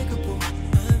unbreakable,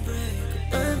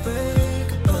 unbreakable,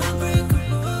 unbreakable,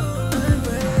 unbreakable,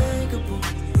 unbreakable,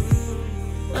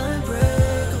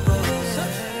 unbreakable.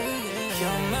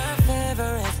 You're my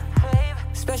favorite,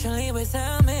 especially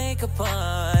without makeup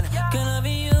on. Good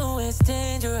loving you is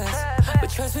dangerous, but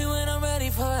trust me when I'm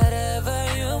ready for whatever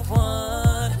you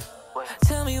want.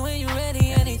 Tell me when you're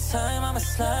ready, anytime I'ma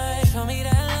slide. Show me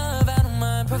that love, I don't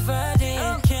mind providing.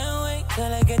 Can't wait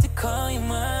till I get to call you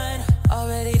mine.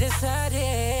 Already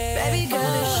decided. Baby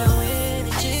girl, it's your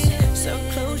energy. So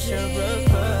close, you're a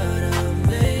part of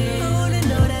me. I wanna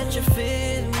know that you're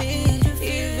feeling me,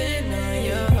 even though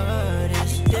your heart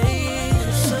is dead.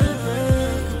 It's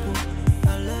unbreakable,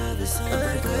 our love is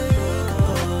unbreakable.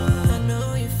 I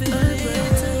know you feel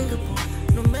unbreakable,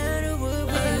 no matter what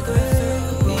we go through.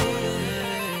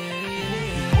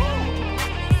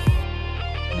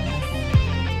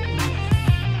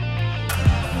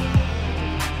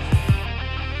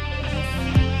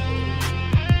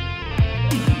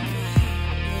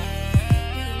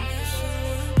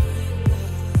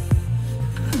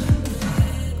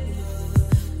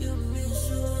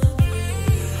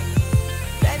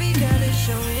 Baby girl, it's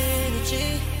your energy.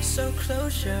 So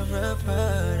close, you're a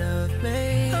part of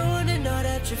me. I wanna know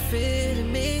that you're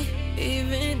feeling me,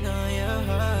 even though your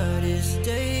heart is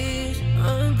dead.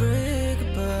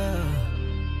 Unbreakable,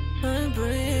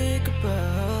 unbreakable,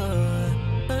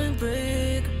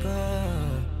 unbreakable,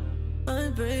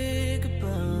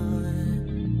 unbreakable.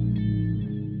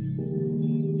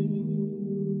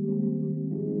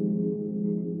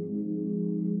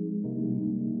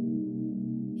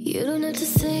 You don't have to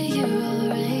say you're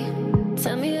alright.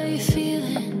 Tell me how you're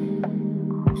feeling.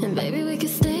 And baby, we can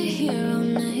stay here all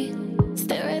night.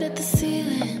 Stare right at the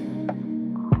ceiling.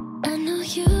 I know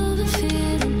you've been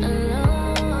feeling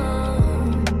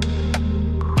alone.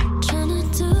 Tryna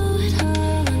do it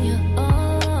all on your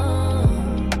own.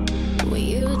 When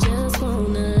you just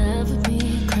wanna laugh with me,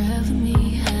 cry with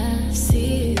me, I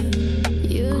see you.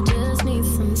 You just need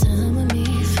some time with me,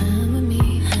 fine with me,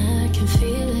 I can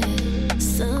feel it.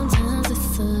 Sometimes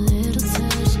it's a little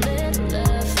touch, little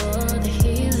love for the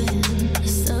healing.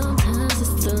 Sometimes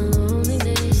it's the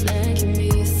loneliness that can be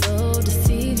so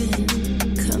deceiving.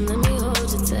 Come let me hold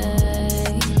you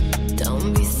tight. Don't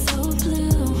be so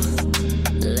blue.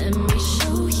 Let me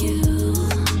show you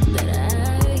that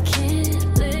I can't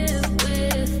live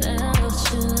without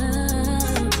your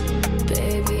love.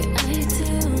 Baby, I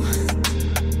do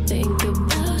think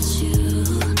about you,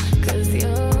 'cause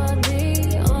you're the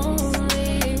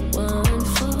only one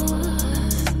for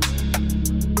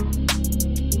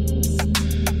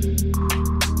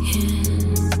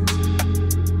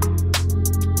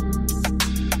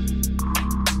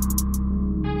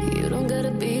You don't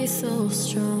gotta be so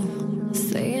strong.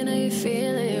 Saying how you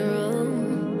feel ain't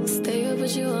wrong. Stay up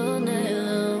with you all night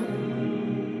long.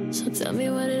 So tell me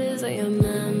what it is on your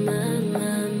mind, mind,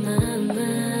 mind, mind,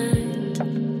 mind.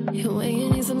 And when you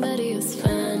need somebody who's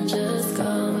fine, just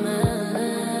call my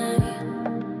line.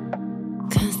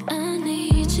 'Cause I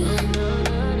need you,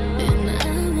 and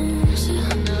I want you.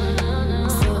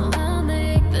 So I'll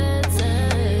make the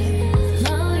time,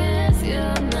 long as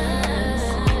you're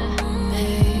mine.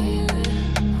 Baby,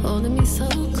 holding me so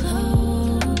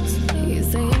close. You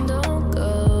saying don't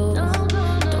go, don't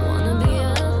wanna be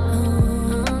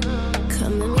alone.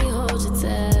 Come let me hold you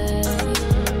tight.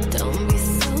 Don't be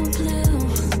so blue.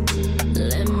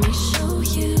 Let me show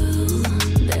you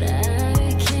that I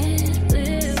can't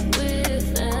live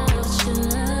without your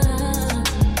love.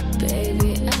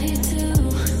 Baby, I do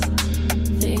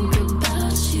think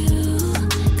about you,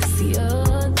 'cause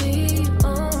you're the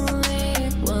only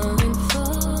one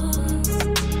for.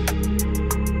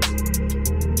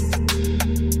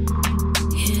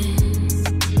 Yeah,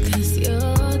 'cause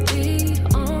you're the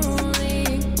only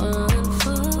one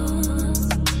for.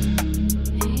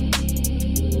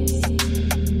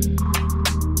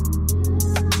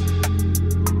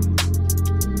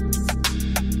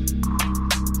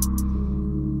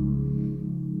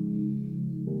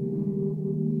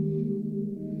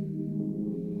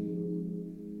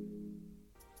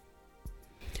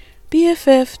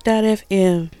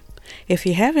 BFF.FM. If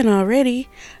you haven't already,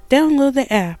 download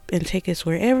the app and take us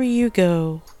wherever you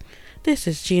go. This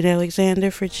is Gina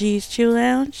Alexander for G's Chill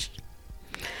Lounge.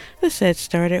 The set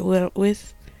started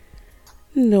with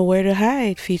Nowhere to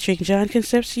Hide featuring John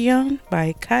Concepcion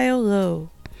by Kyle Lowe,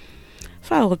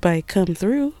 followed by Come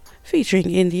Through featuring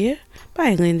India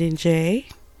by Lyndon J.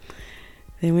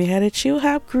 Then we had a chill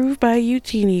hop groove by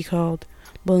Utini called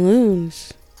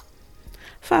Balloons,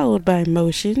 followed by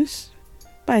Motions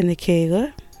by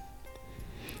Nikayla.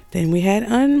 Then we had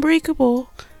Unbreakable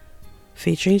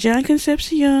featuring John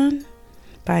Concepcion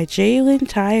by Jalen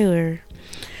Tyler.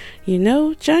 You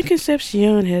know, John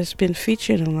Concepcion has been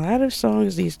featured in a lot of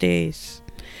songs these days.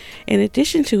 In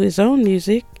addition to his own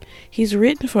music, he's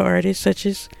written for artists such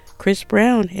as Chris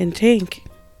Brown and Tank.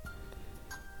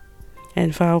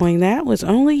 And following that was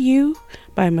Only You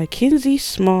by Mackenzie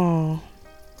Small.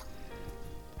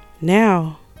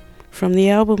 Now, from the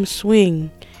album Swing,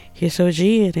 here's OG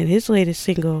and his latest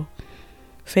single,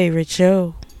 Favorite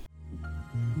Show.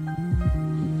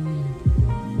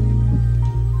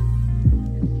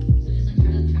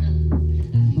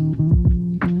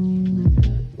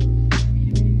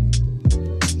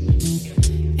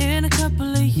 In a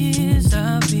couple of years,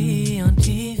 I'll be on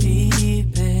TV,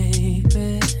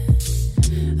 baby.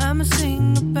 I'ma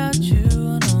sing about you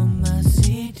on all my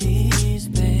CDs,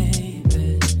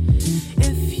 baby.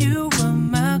 If you were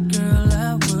my girl,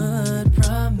 I would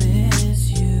promise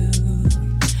you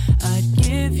I'd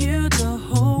give you the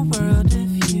whole world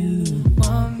if you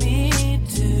want me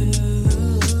to.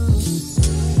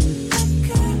 I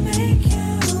could make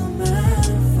you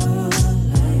mine for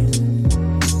life.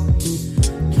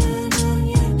 Turn on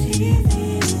your TV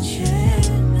and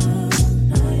channel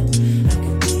 9. I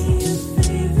could be your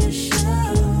favorite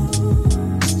show.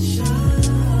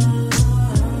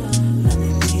 Let me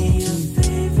be your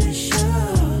favorite show.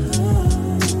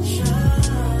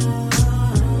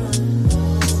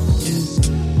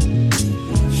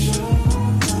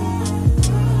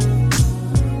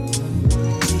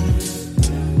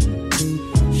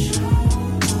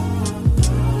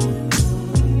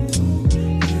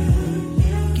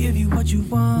 Give you what you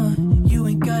want, you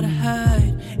ain't gotta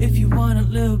hide. If you want a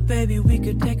little baby, we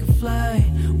could take a flight.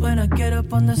 When I get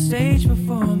up on the stage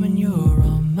performing, you're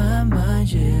on my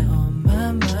mind, yeah, on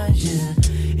my mind, yeah.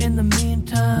 In the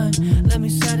meantime, let me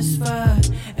satisfy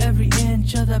every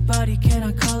inch of that body, can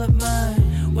I call it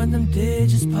mine? When them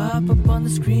digits pop up on the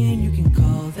screen, you can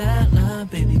call that line,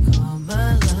 baby, call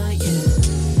my line, yeah.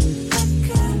 I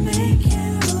could make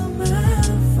you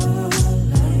mine for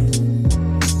life.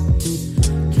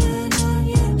 Turn on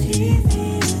your TV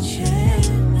and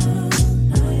channel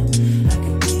 9. I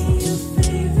could be your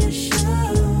favorite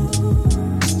show.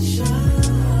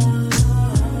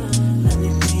 Let me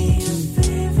be your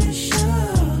favorite show.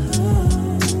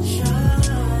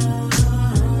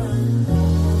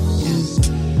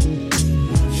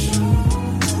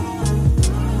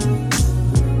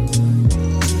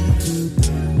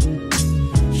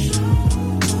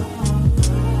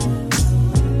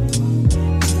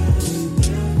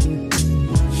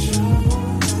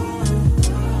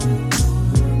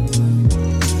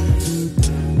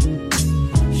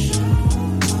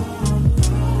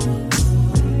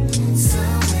 So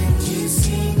when you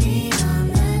see me on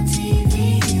the TV,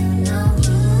 you know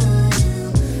who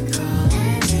you call.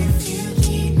 And if you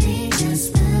keep me, just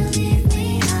believe me,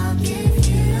 I'll give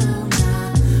you my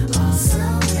all. So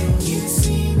when you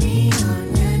see me on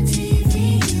the TV,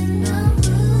 you know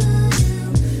who you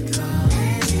call.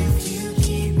 And if you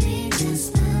keep me,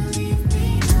 just believe me,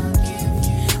 I'll give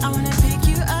you. I wanna pick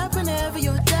you up whenever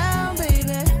you're down,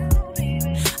 baby.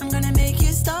 I'm gonna make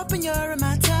you stop when you're in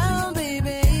my town,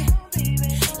 baby.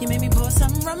 You made me pour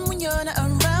some rum when you're not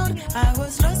around. I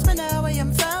was lost, but now I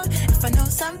am found. If I know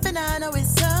something, I know it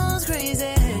sounds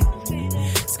crazy.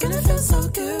 It's gonna feel so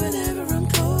good whenever I'm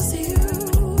close to you.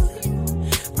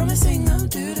 Promising I'll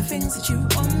do the things that you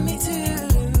want me to.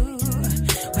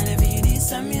 Whenever you need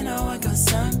some, you know I got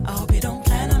some. I hope you don't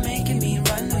plan on making me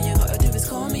run. All you gotta do is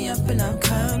call me up and I'll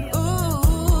come.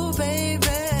 Ooh, baby.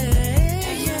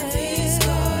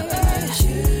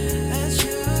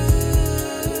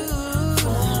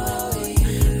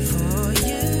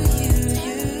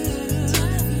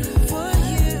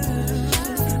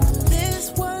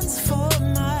 This one's for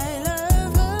my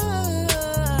lover.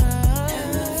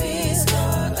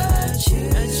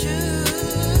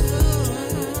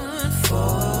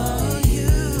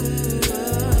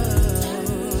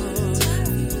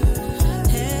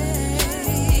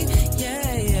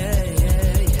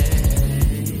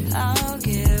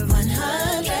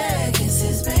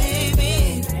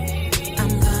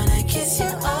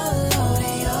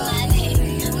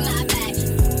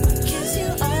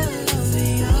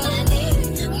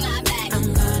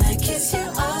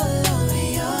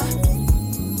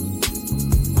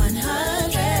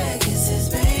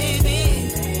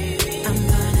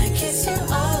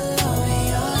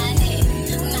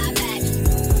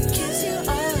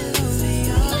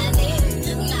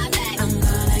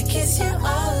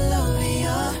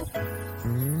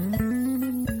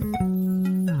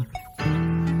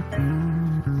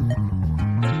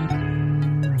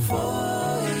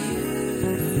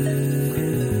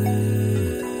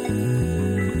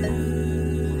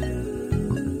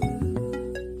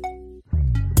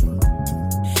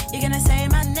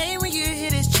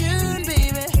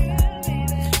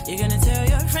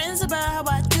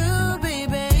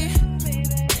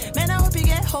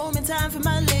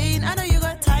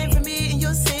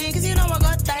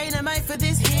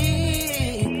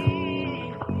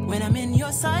 When I'm in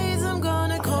your sights, I'm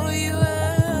gonna call you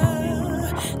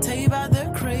up. Tell you about the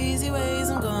crazy ways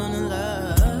I'm gonna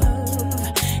love.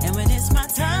 And when it's my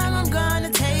time, I'm gonna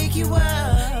take you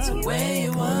up to where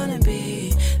you wanna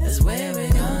be. That's where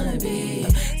we're gonna be.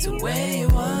 To where you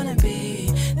wanna be.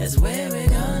 That's where we're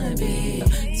gonna be.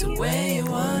 To where you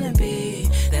wanna be.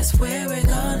 That's where we're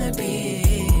gonna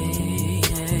be.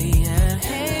 Yeah, yeah.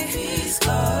 Hey, he's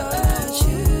got at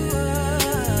you.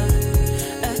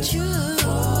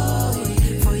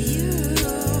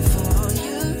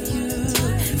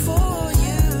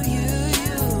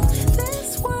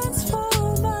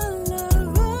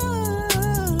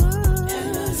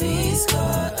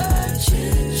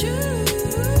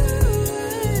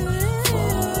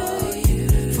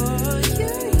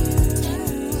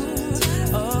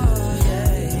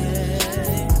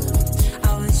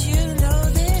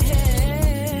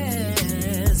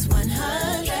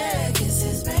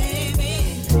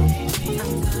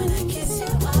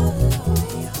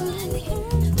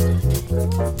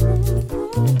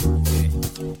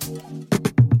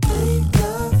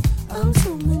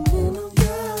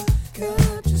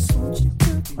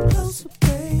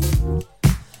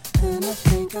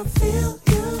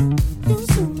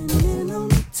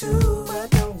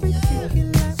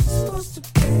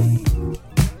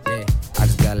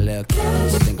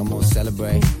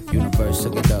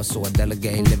 So I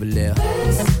delegate, live a little.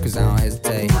 Cause I don't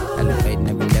hesitate. Elevating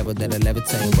every level that I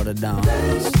levitate. Put it down.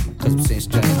 Cause I'm seeing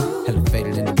straight.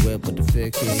 Elevated in the whip with the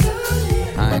fifth key.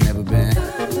 I ain't never been.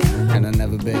 And I'll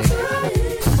never be.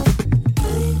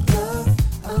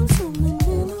 I'm zooming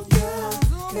in on girl.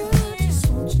 Girl, I just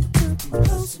want you to be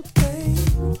closer,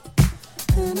 babe.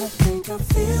 And I think I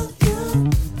feel you.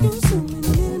 You're zooming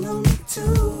in on me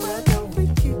too. Why don't we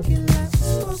kick it like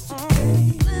we're supposed to be?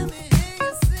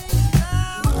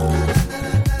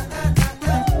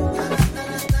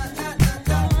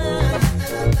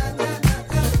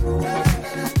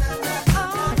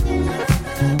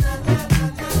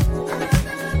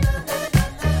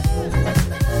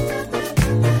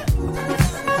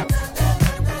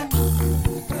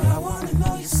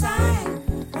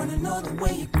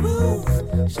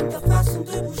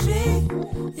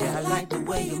 Yeah, I like the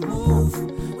way you move.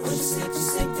 When you sit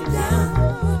it down.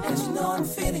 And you know I'm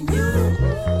feeling you.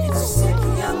 It's a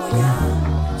second, young.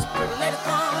 So let it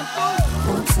go.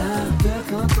 One time, girl,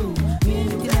 come through. Me and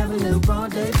you can have a little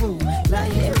rendezvous.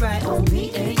 Like it right on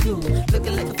me and you.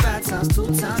 Looking like a 5 times 2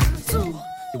 times 2.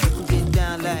 If we can get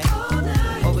down like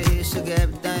over here, sugar,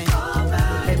 everything.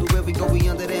 Everywhere we go, we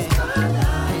under that.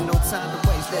 Ain't no time to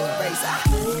waste, let it race.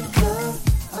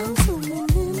 I'm zooming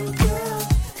in on girl.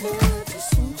 Girl, I just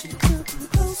want you to be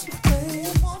closer,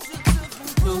 babe.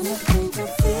 And I think I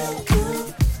feel good.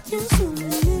 You're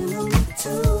zooming in on me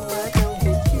too. I don't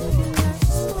think you're like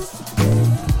you're supposed to be.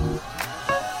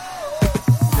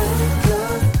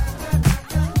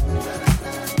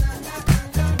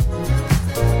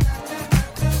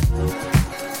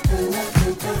 And I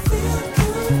think I feel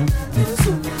good. You're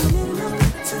zooming in on me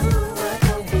too. I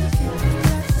don't think you're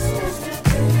like you're supposed to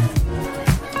be.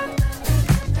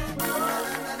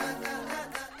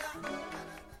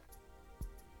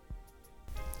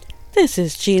 This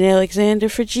is Gina Alexander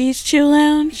for G's Chill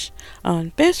Lounge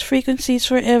on Best Frequencies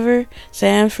Forever,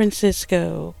 San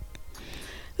Francisco.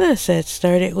 The set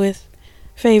started with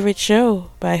Favorite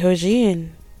Show by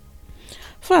Hojian,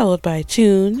 followed by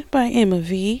Tune by Emma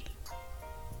V,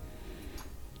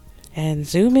 and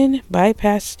Zoomin' by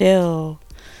Pastel.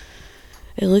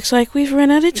 It looks like we've run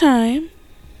out of time,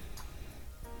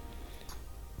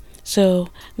 so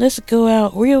let's go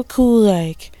out real cool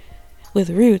like with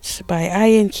Roots by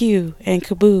INQ and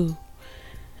Kaboo.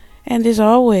 And as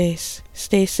always,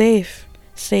 stay safe,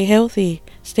 stay healthy,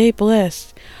 stay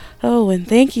blessed. Oh, and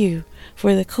thank you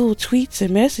for the cool tweets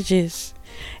and messages.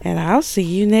 And I'll see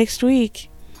you next week.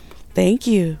 Thank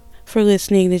you for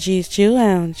listening to G's Chill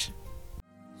Lounge.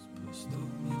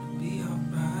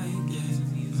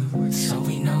 So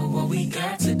we know what we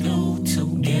got to do to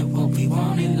get what we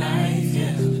want in life,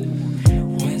 yeah.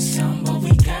 Win some, but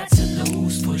we got to lose.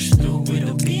 Push through,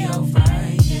 it'll be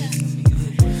alright, yeah.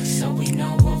 So we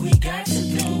know what we got to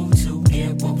do to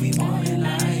get what we want in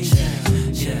life,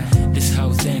 yeah. This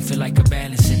whole thing feel like a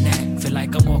balancing act. Feel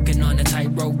like I'm walking on a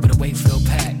tightrope, but the weight feel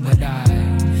packed. But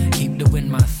I keep doing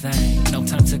my thing, no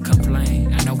time to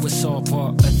complain. I know it's all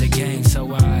part of the game,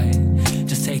 so I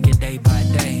just take it day by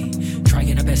day.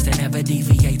 Trying our best to never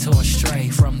deviate or stray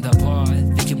from the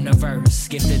path. The universe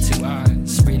gifted to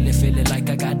us. Really feeling like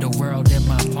I got the world in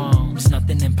my palms.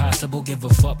 Nothing impossible, give a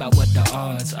fuck about what the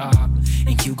odds are.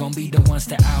 And Q gon' be the ones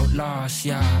to outlaw us,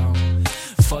 y'all.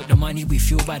 Fuck the money, we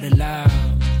fueled by the love.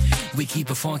 We keep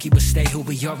it funky but stay who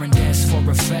we are, and that's for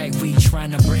a fact. We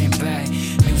tryna bring back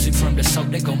music from the soul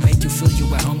that gon' make you feel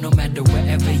you at home no matter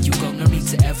wherever you go. No need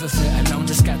to ever feel alone,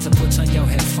 just got to put on your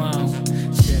headphones.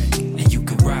 Yeah. And you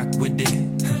can rock with it,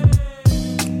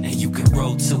 and you can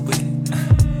roll to it,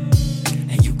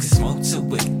 and you can smoke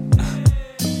to it,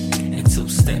 and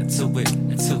two-step to it,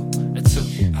 and two.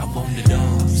 I want it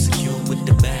all, secure with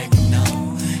the bag and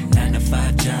all. 9 to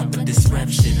 5 job, but this rap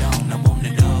shit on. I want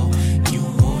it all. New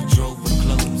wardrobe with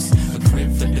clothes, a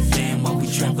crib for the fam while we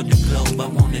travel the globe. I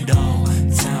want it all.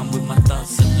 Time with my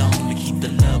thoughts alone to keep the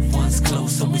loved ones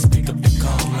close. Always pick up the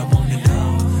call. I want it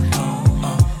all.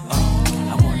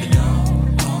 I want it all.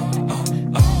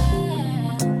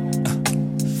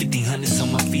 1500s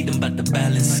on my feet, I'm about to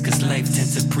balance. Cause life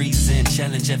tends to present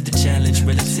challenge after challenge.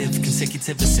 Relative,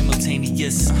 consecutive, or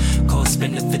simultaneous. Cost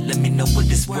benefit, let me know what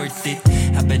it's worth it.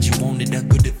 I bet you want it, how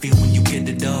good it feel when you get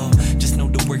it all. Just know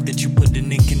the work that you put in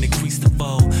can increase the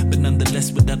fall. But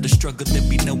nonetheless, without the struggle, there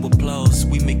be no applause.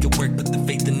 We make it work, put the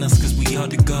faith in us, cause we are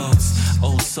the gods.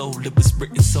 Old soul, it was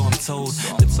written, so I'm told.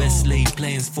 The best laid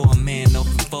plans for a man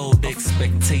unfold.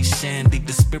 Expectation, leave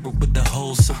the spirit with the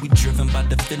hole. So we driven by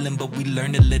the feeling, but we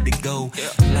learn to let it go.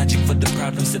 Logic for the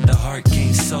problems that the heart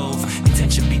can't solve.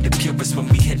 Intention be the purest when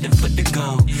we heading for the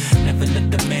goal. Never let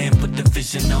the man put the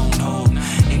vision on hold.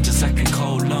 Angels I can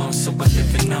call on, so I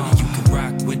live it on. You can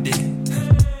rock with it,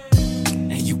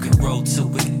 and you can roll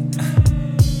to it,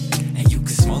 and you can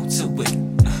smoke to it,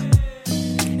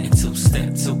 and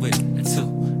two-step to it, and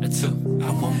two. I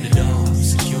want it all,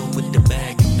 secure with the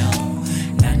bag and all.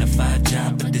 9 to 5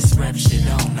 job, but this rap shit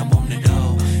on. I want it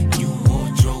all. New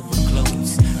wardrobe with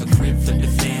clothes, a crib for the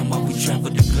fam while we travel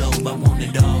the globe. I want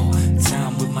it all.